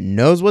that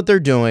knows what they're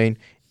doing,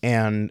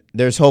 and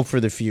there's hope for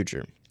the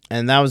future.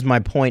 And that was my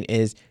point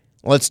is,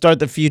 let's start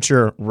the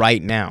future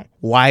right now.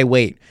 Why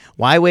wait?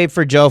 Why wait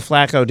for Joe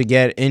Flacco to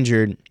get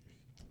injured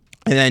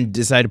and then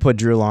decide to put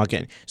Drew Lock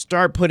in?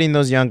 Start putting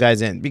those young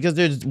guys in because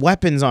there's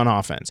weapons on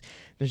offense.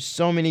 There's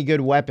so many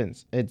good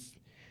weapons.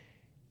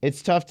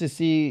 It's tough to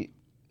see.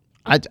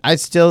 I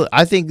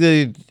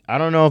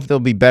don't know if they'll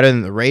be better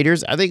than the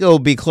Raiders. I think it will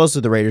be close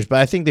to the Raiders, but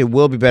I think they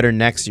will be better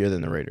next year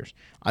than the Raiders.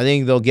 I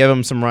think they'll give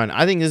them some run.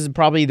 I think this is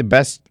probably the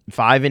best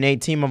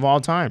 5-8 team of all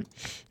time.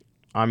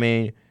 I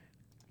mean,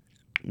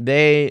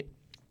 they've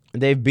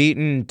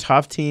beaten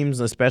tough teams,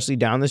 especially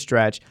down the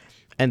stretch.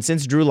 And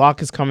since Drew Lock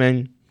has come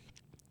in,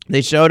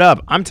 they showed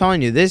up. I'm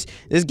telling you, this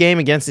game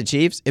against the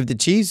Chiefs, if the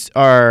Chiefs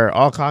are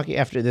all cocky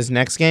after this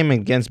next game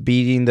against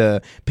beating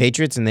the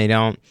Patriots and they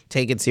don't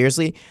take it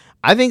seriously,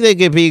 I think they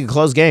could be a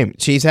close game.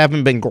 Chiefs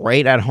haven't been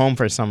great at home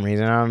for some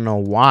reason. I don't know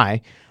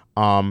why.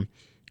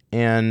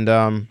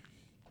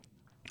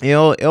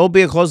 It'll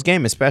be a close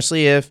game,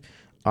 especially if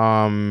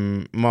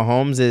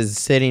Mahomes is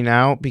sitting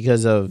out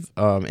because of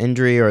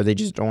injury or they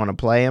just don't want to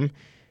play him.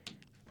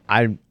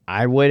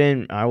 I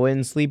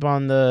wouldn't sleep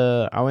on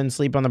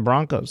the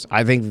Broncos.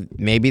 I think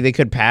maybe they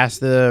could pass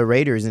the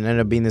Raiders and end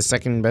up being the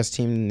second best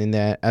team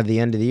at the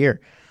end of the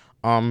year.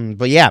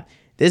 But yeah,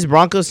 this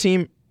Broncos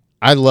team,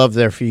 I love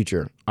their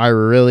future. I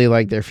really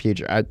like their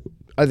future.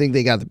 I think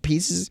they got the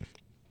pieces.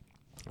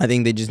 I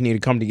think they just need to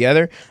come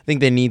together. I think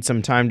they need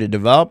some time to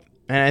develop.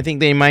 And I think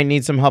they might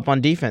need some help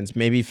on defense.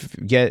 Maybe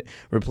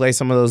replace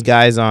some of those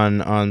guys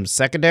on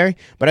secondary.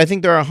 But I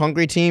think they're a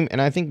hungry team,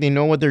 and I think they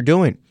know what they're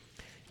doing.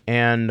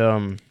 And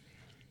if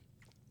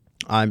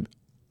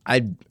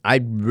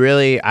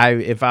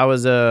I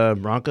was a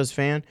Broncos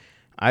fan,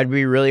 I'd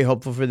be really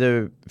hopeful for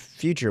the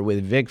future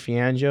with Vic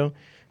Fangio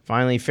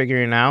finally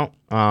figuring out.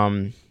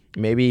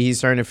 Maybe he's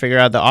starting to figure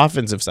out the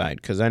offensive side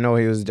because I know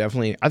he was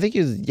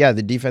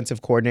the defensive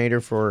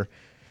coordinator for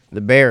the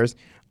Bears.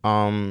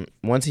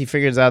 Once he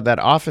figures out that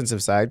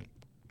offensive side,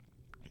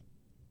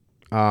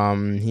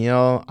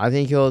 I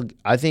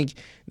think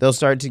they'll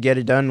start to get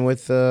it done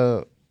with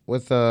the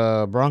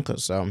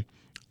Broncos. So,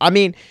 I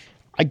mean,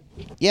 I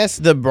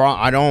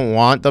don't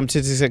want them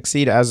to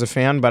succeed as a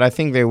fan, but I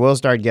think they will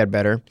start to get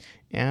better.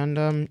 And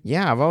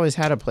I've always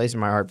had a place in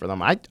my heart for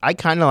them. I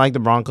kind of like the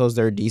Broncos.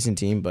 They're a decent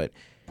team, but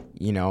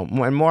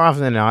and more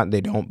often than not,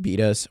 they don't beat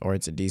us or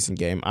it's a decent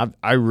game.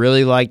 I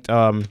really liked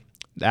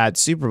that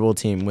Super Bowl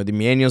team with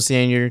Emmanuel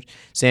Sanders,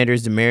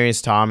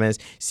 Demaryius Thomas,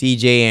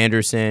 C.J.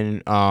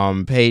 Anderson,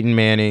 Peyton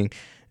Manning,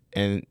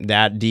 and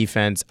that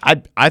defense.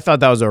 I thought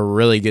that was a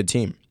really good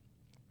team.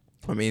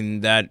 I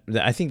mean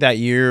I think that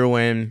year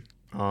when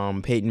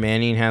Peyton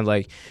Manning had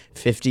like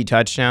 50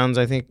 touchdowns,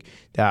 I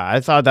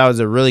thought that was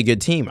a really good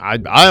team.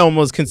 I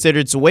almost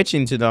considered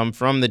switching to them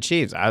from the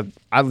Chiefs. I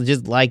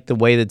just liked the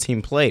way the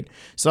team played.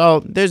 So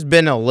there's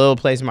been a little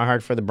place in my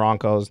heart for the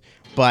Broncos,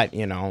 but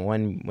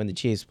when the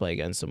Chiefs play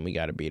against them, we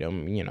got to beat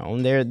them.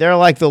 They're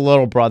like the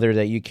little brother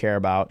that you care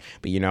about,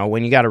 but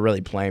when you got to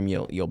really play them,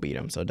 you'll beat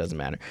them. So it doesn't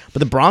matter. But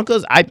the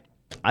Broncos, I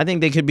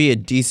think they could be a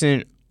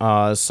decent,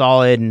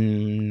 solid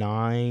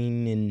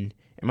 9 and.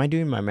 Am I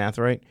doing my math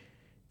right?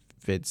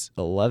 If it's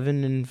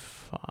 11-5,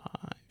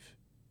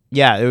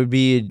 yeah, it would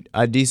be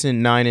a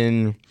decent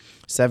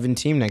 9-7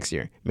 team next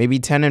year. Maybe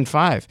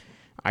 10-5.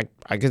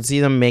 I could see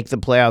them make the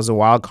playoffs a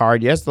wild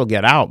card. Yes, they'll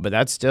get out, but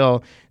that's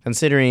still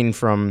considering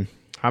from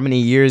how many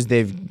years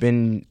they've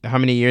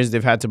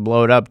had to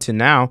blow it up to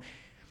now.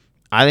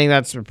 I think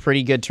that's a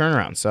pretty good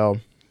turnaround. So,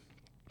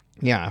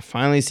 yeah, I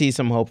finally see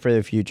some hope for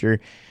the future.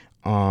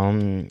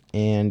 Moving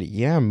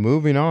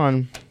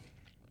on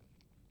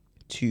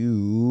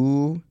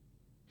to.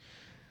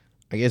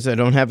 I guess I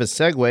don't have a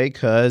segue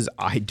because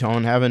I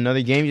don't have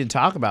another game to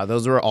talk about.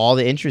 Those were all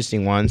the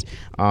interesting ones.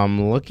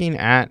 Looking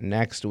at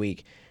next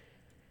week.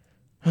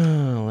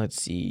 Let's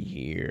see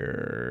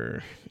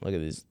here. Look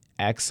at this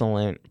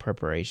excellent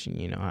preparation.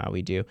 You know how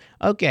we do.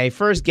 Okay,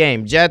 first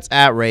game, Jets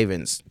at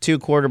Ravens. 2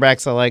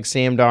 quarterbacks I like,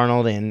 Sam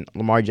Darnold and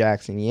Lamar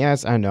Jackson.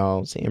 Yes, I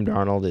know Sam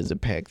Darnold is a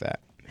pick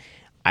that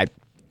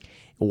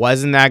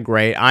wasn't that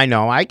great. I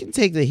know I can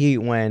take the heat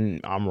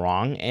when I'm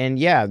wrong. And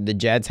yeah, the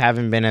Jets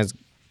haven't been as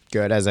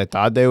good as I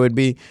thought they would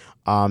be.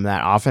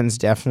 That offense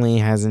definitely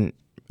hasn't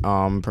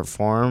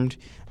performed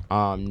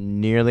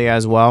nearly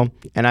as well.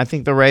 And I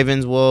think the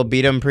Ravens will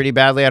beat them pretty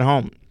badly at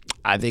home.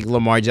 I think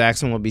Lamar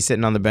Jackson will be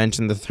sitting on the bench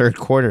in the third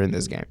quarter in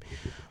this game.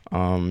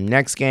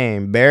 Next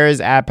game, Bears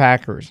at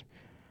Packers.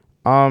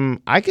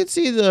 I could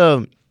see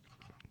the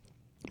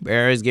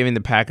Bears giving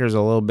the Packers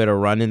a little bit of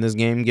run in this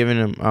game, giving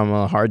them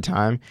a hard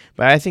time.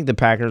 But I think the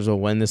Packers will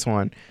win this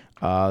one.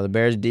 The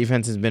Bears'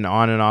 defense has been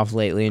on and off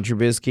lately, and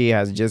Trubisky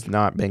has just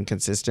not been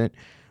consistent.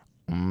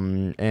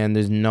 And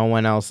there's no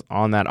one else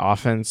on that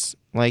offense.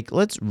 Like,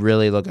 let's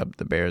really look up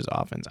the Bears'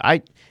 offense.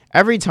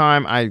 Every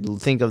time I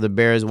think of the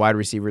Bears' wide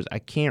receivers, I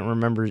can't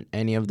remember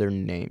any of their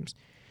names.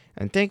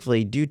 And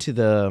thankfully, due to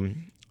the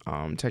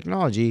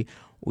technology,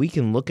 we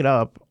can look it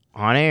up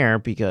on air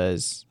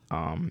because,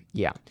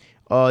 you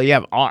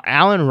have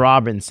Allen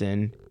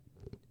Robinson,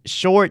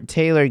 Short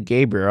Taylor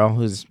Gabriel,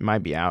 who's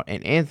might be out,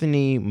 and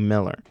Anthony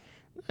Miller.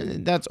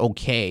 That's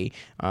okay.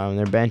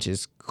 Their bench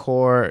is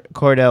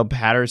Cordell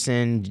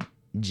Patterson,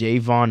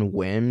 Javon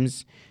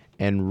Wims,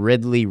 and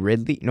Riley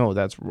Ridley. No,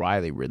 that's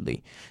Riley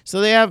Ridley. So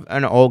they have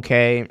an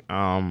okay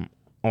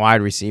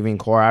wide receiving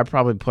core. I'd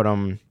probably put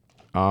them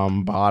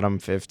bottom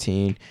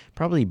 15,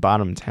 probably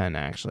bottom 10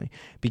 actually,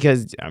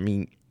 because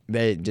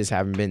they just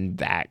haven't been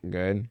that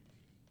good.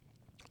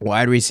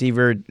 Wide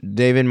receiver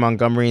David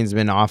Montgomery has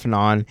been off and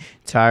on.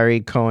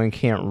 Tyreek Cohen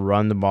can't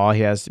run the ball.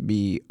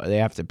 They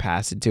have to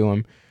pass it to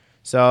him.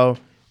 So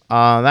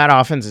that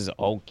offense is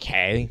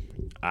okay.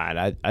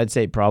 I'd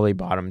say probably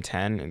bottom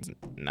 10. It's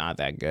not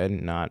that good.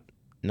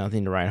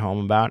 Nothing to write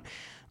home about.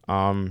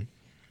 I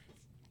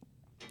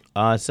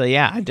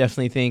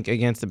definitely think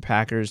against the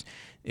Packers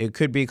it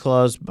could be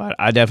close, but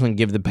I definitely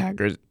give the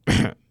Packers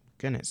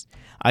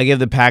I give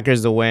the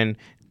Packers the win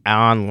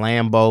on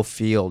Lambeau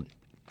Field.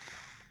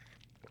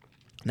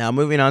 Now,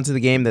 moving on to the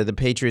game that the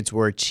Patriots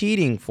were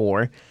cheating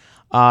for.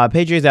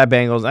 Patriots at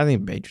Bengals. I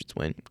think the Patriots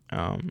win.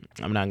 I'm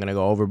not going to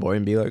go overboard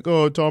and be like,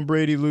 oh, Tom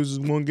Brady loses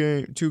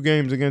 2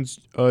 games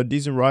against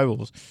decent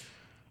rivals.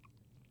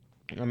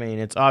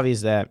 It's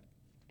obvious that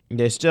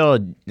they're still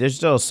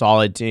a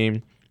solid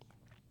team.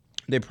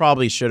 They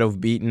probably should have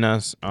beaten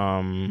us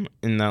in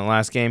that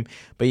last game,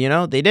 but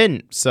they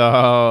didn't.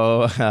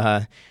 So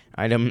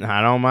I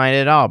don't mind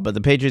it at all. But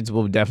the Patriots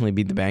will definitely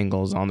beat the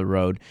Bengals on the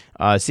road.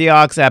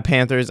 Seahawks at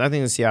Panthers. I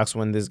think the Seahawks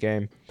win this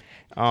game.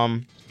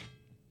 I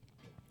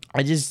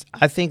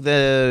think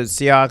the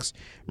Seahawks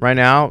right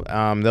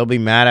now, they'll be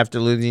mad after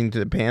losing to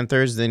the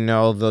Panthers. They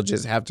know they'll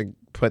just have to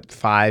put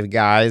 5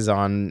 guys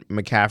on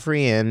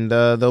McCaffrey, and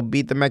they'll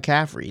beat the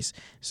McCaffreys.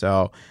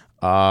 So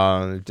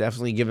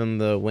definitely give them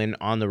the win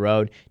on the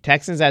road.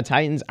 Texans at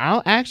Titans.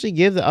 I'll actually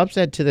give the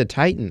upset to the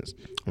Titans.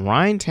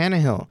 Ryan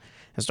Tannehill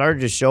has started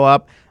to show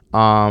up.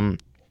 I've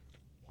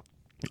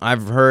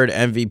heard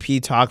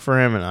MVP talk for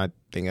him, and I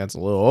think that's a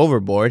little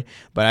overboard.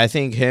 But I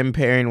think him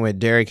pairing with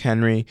Derrick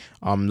Henry,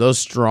 those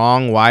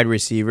strong wide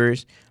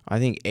receivers. I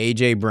think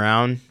A.J.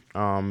 Brown,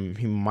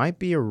 he might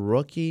be a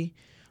rookie.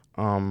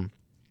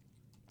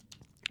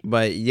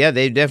 But yeah,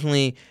 they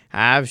definitely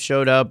have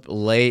showed up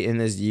late in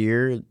this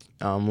year,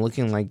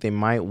 looking like they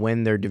might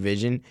win their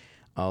division.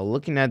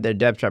 Looking at their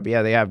depth chart,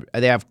 yeah,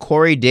 they have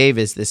Corey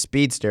Davis, the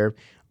speedster,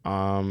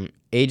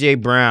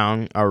 AJ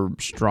Brown, a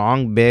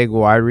strong big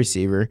wide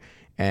receiver,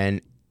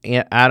 and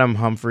Adam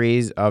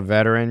Humphries, a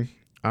veteran.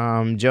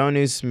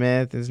 Jonnu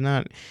Smith is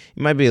not.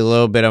 He might be a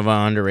little bit of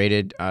an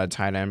underrated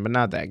tight end, but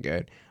not that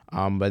good.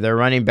 But their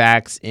running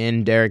backs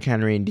in Derrick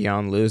Henry and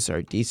Deion Lewis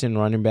are decent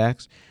running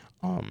backs.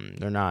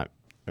 They're not.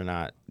 They're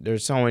not.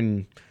 There's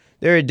someone.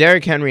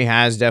 Derrick Henry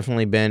has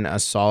definitely been a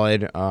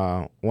solid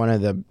one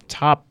of the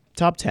top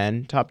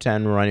 10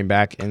 running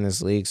back in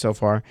this league so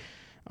far.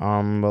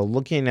 But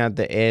looking at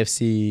the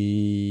AFC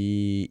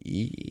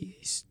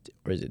East,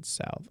 or is it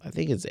South? I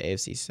think it's the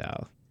AFC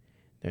South.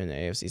 They're in the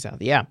AFC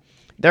South. Yeah,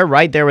 they're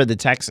right there with the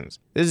Texans.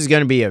 This is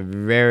going to be a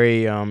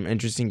very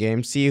interesting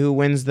game. See who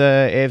wins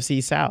the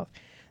AFC South.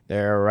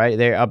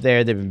 They're up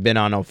there. They've been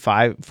on a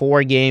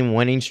 4-game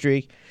winning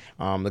streak.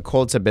 The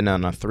Colts have been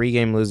on a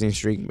 3-game losing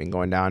streak, been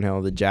going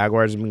downhill. The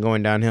Jaguars have been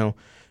going downhill.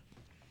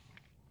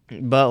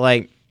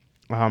 But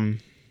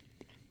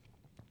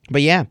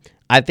yeah,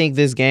 I think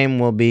this game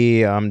will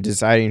be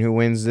deciding who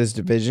wins this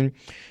division,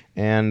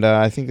 and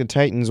I think the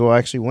Titans will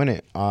actually win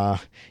it.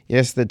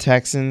 Yes, the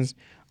Texans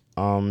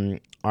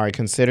are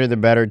considered the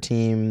better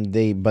team,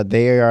 but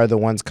they are the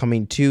ones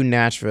coming to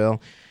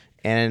Nashville,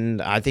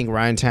 and I think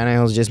Ryan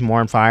Tannehill is just more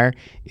on fire,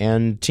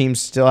 and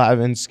teams still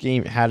haven't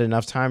had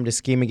enough time to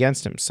scheme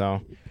against him.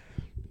 So,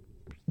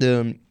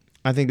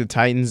 I think the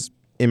Titans,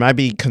 it might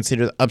be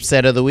considered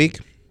upset of the week.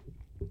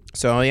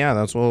 So yeah,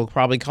 that's what we'll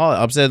probably call it,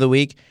 upset of the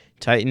week.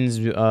 Titans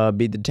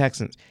beat the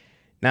Texans.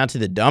 Now to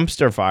the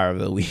dumpster fire of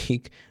the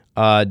week.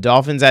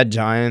 Dolphins at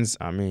Giants.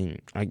 I mean,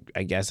 I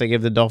guess I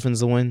give the Dolphins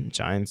the win.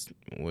 Giants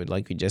would,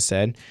 like we just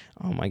said.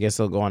 I guess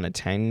they'll go on a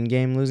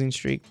 10-game losing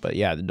streak. But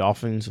yeah, the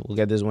Dolphins will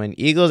get this win.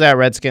 Eagles at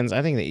Redskins.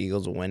 I think the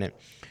Eagles will win it.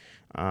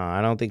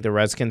 I don't think the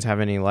Redskins have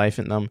any life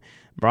in them.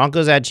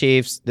 Broncos at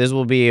Chiefs. This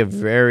will be a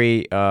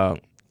very,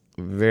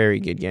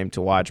 very good game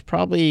to watch.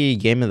 Probably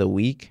game of the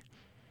week.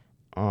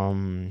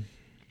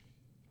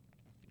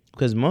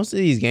 Because most of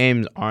these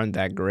games aren't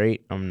that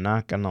great. I'm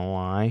not going to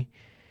lie.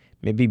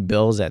 Maybe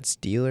Bills at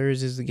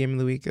Steelers is the game of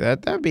the week.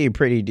 That'd be a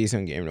pretty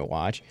decent game to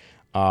watch.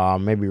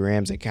 Maybe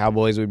Rams at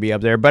Cowboys would be up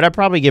there. But I'd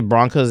probably give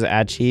Broncos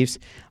at Chiefs.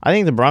 I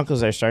think the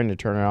Broncos are starting to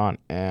turn it on.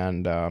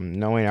 And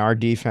knowing our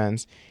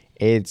defense,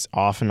 it's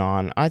off and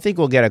on. I think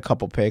we'll get a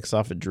couple picks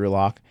off of Drew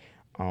Lock.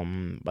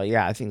 But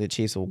yeah, I think the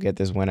Chiefs will get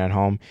this win at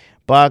home.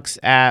 Bucks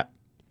at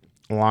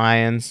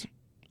Lions.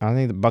 I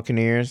think the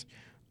Buccaneers.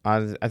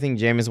 I think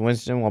Jameis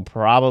Winston will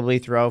probably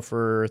throw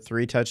for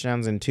 3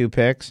 touchdowns and 2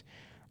 picks.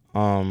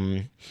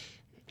 And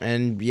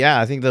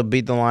yeah, I think they'll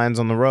beat the Lions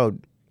on the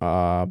road.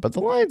 But the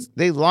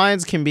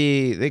Lions can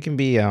be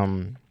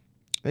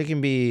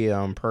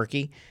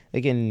perky.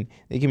 They can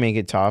make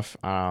it tough.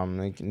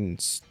 They can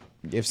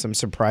give some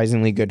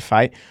surprisingly good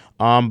fight.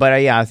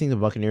 But yeah, I think the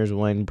Buccaneers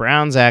will win.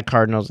 Browns at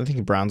Cardinals. I think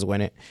the Browns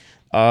win it.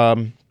 Yeah,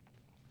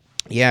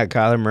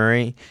 Kyler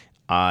Murray.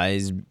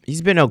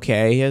 He's been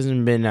okay. He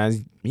hasn't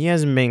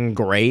been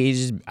great.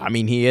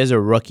 He is a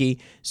rookie,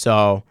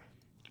 so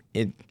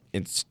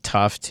it's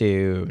tough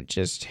to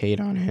just hate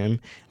on him.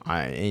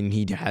 And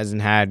he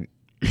hasn't had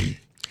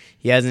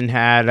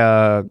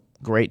a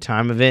great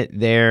time of it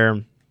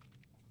there.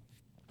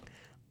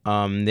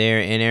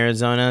 They're in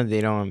Arizona.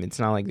 It's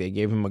not like they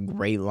gave him a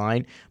great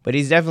line, but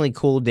he's definitely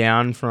cooled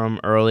down from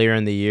earlier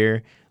in the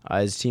year.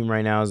 His team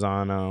right now is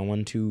on a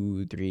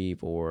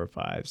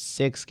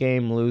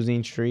 6-game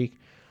losing streak.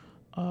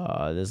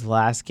 This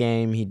last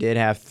game, he did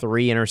have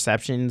 3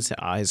 interceptions,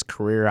 his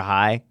career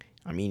high.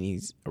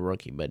 He's a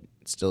rookie, but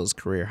still his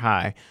career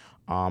high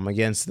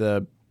against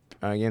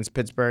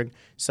Pittsburgh.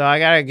 So I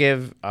gotta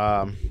give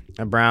the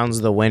Browns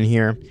the win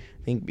here.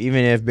 I think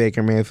even if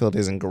Baker Mayfield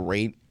isn't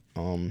great,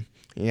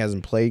 he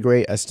hasn't played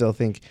great, I still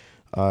think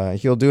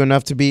he'll do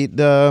enough to beat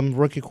the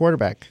rookie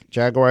quarterback.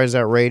 Jaguars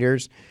at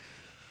Raiders.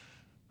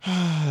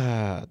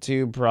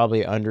 2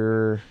 probably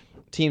under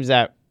teams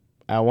that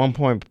at one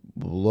point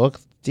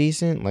looked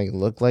decent,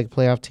 looked like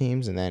playoff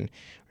teams, and then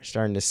are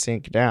starting to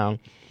sink down.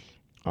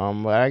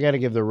 But I got to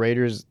give the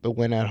Raiders the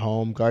win at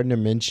home. Gardner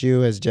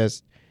Minshew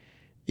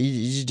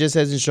he just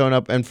hasn't shown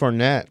up, and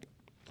Fournette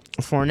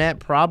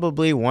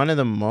probably one of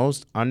the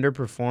most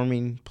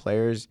underperforming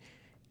players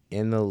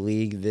in the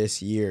league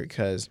this year,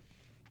 because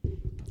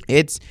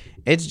it's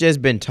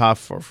just been tough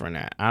for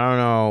Fournette. I don't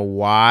know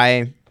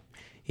why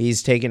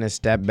he's taken a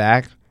step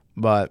back,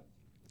 but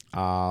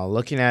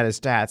looking at his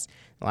stats,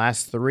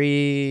 last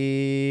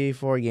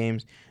 3-4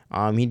 games,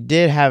 he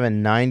did have a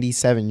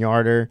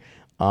 97-yarder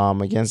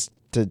against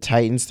the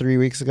Titans 3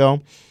 weeks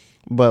ago.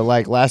 But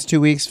last 2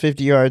 weeks,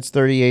 50 yards,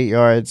 38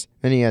 yards.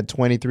 Then he had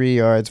 23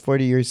 yards,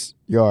 40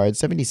 yards,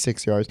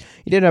 76 yards.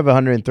 He did have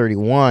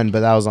 131, but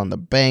that was on the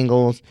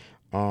Bengals.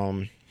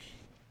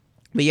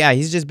 But yeah,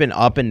 he's just been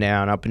up and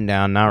down,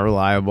 not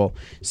reliable.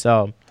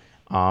 So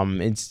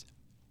it's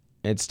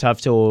it's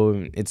tough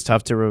to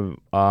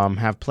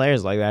have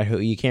players like that who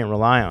you can't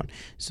rely on.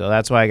 So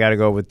that's why I got to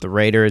go with the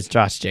Raiders.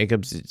 Josh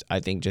Jacobs is, I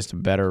think, just a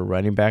better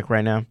running back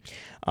right now.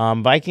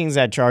 Vikings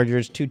at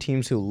Chargers, two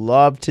teams who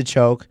love to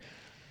choke.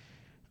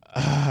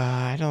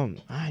 I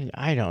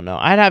don't know.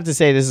 I'd have to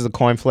say this is a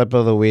coin flip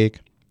of the week.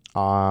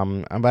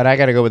 But I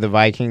got to go with the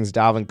Vikings.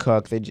 Dalvin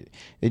Cook, they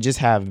just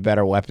have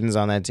better weapons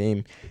on that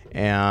team.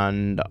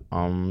 And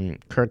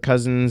Kirk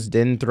Cousins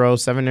didn't throw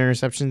 7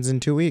 interceptions in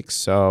 2 weeks.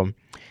 So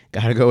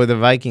got to go with the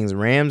Vikings.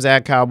 Rams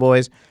at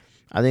Cowboys.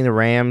 I think the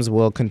Rams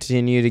will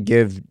continue to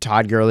give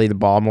Todd Gurley the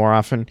ball more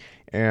often.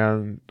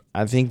 And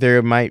I think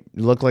they might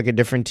look like a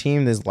different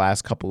team this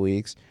last couple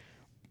weeks.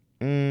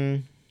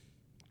 The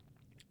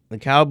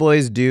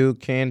Cowboys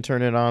can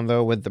turn it on,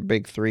 though, with the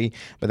big three.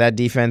 But that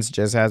defense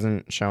just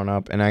hasn't shown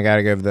up. And I got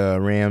to give the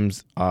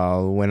Rams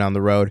a win on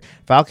the road.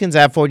 Falcons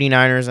at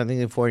 49ers. I think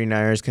the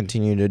 49ers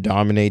continue to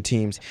dominate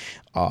teams.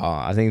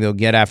 I think they'll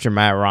get after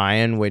Matt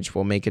Ryan, which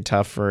will make it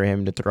tough for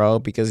him to throw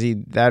because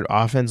that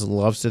offense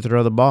loves to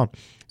throw the ball.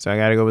 So I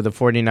got to go with the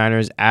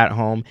 49ers at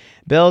home.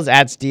 Bills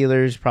at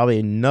Steelers. Probably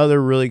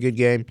another really good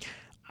game.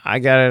 I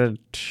got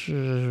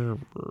to...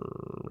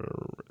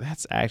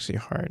 That's actually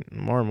hard.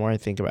 More and more I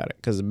think about it.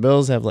 Because the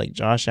Bills have like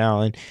Josh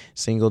Allen,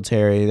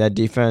 Singletary. That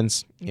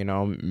defense,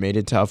 made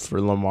it tough for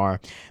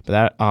Lamar. But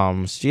that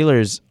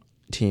Steelers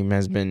team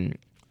has been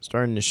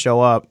starting to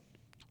show up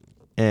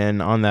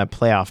and on that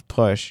playoff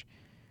push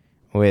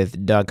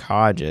with Doug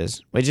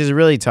Hodges, which is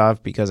really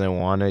tough because I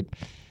wanted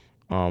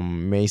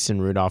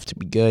Mason Rudolph to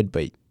be good.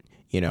 But,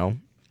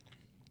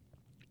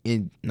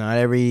 not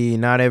every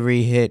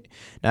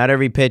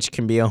pitch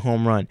can be a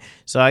home run.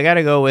 So I got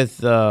to go with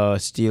the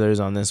Steelers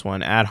on this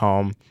one at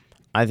home.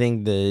 I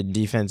think the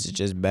defense is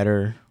just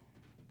better.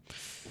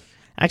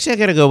 Actually, I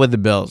got to go with the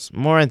Bills. The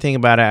more I think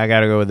about it, I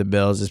got to go with the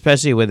Bills,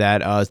 especially with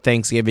that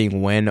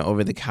Thanksgiving win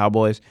over the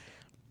Cowboys.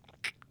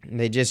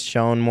 They just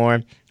shown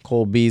more.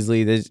 Cole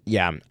Beasley.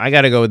 I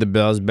got to go with the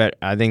Bills, but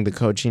I think the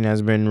coaching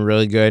has been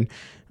really good.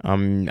 I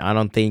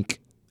don't think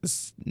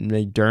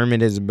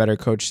McDermott is a better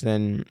coach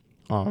than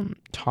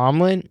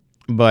Tomlin,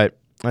 but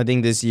I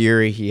think this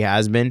year he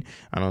has been.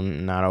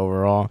 Not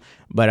overall,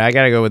 but I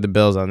gotta go with the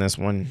Bills on this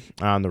one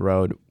on the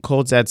road.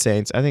 Colts at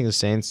Saints. I think the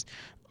Saints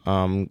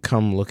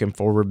come looking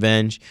for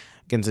revenge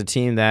against a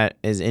team that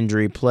is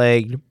injury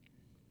plagued.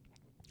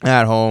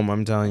 At home,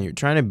 I'm telling you,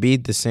 trying to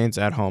beat the Saints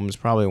at home is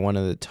probably one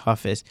of the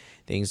toughest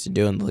things to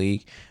do in the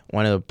league.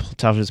 One of the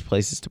toughest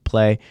places to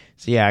play.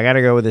 So yeah, I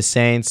gotta go with the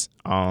Saints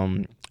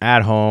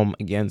at home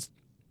against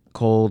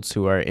Colts,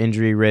 who are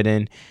injury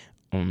ridden.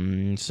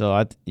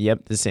 The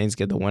Saints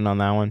get the win on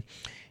that one.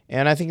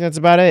 And I think that's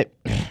about it.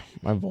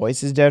 My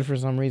voice is dead for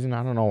some reason.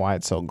 I don't know why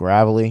it's so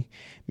gravelly.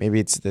 Maybe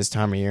it's this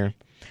time of year.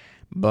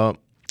 But,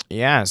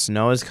 yeah,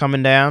 snow is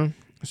coming down.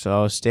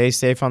 So stay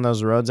safe on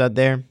those roads out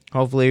there.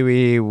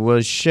 Hopefully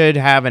we should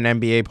have an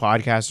NBA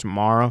podcast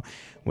tomorrow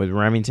with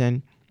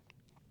Remington.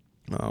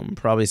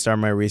 Probably start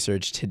my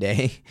research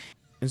today.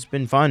 It's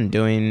been fun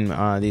doing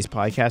these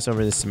podcasts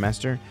over this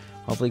semester.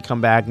 Hopefully come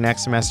back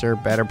next semester,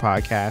 better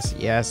podcast.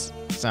 Yes,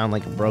 sound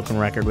like a broken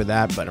record with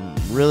that, but I'm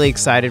really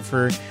excited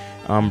for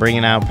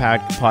bringing out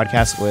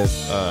podcasts with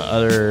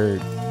other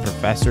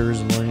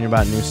professors, learning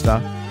about new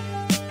stuff.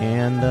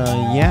 And,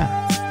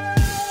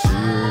 see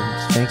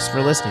you. Thanks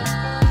for listening.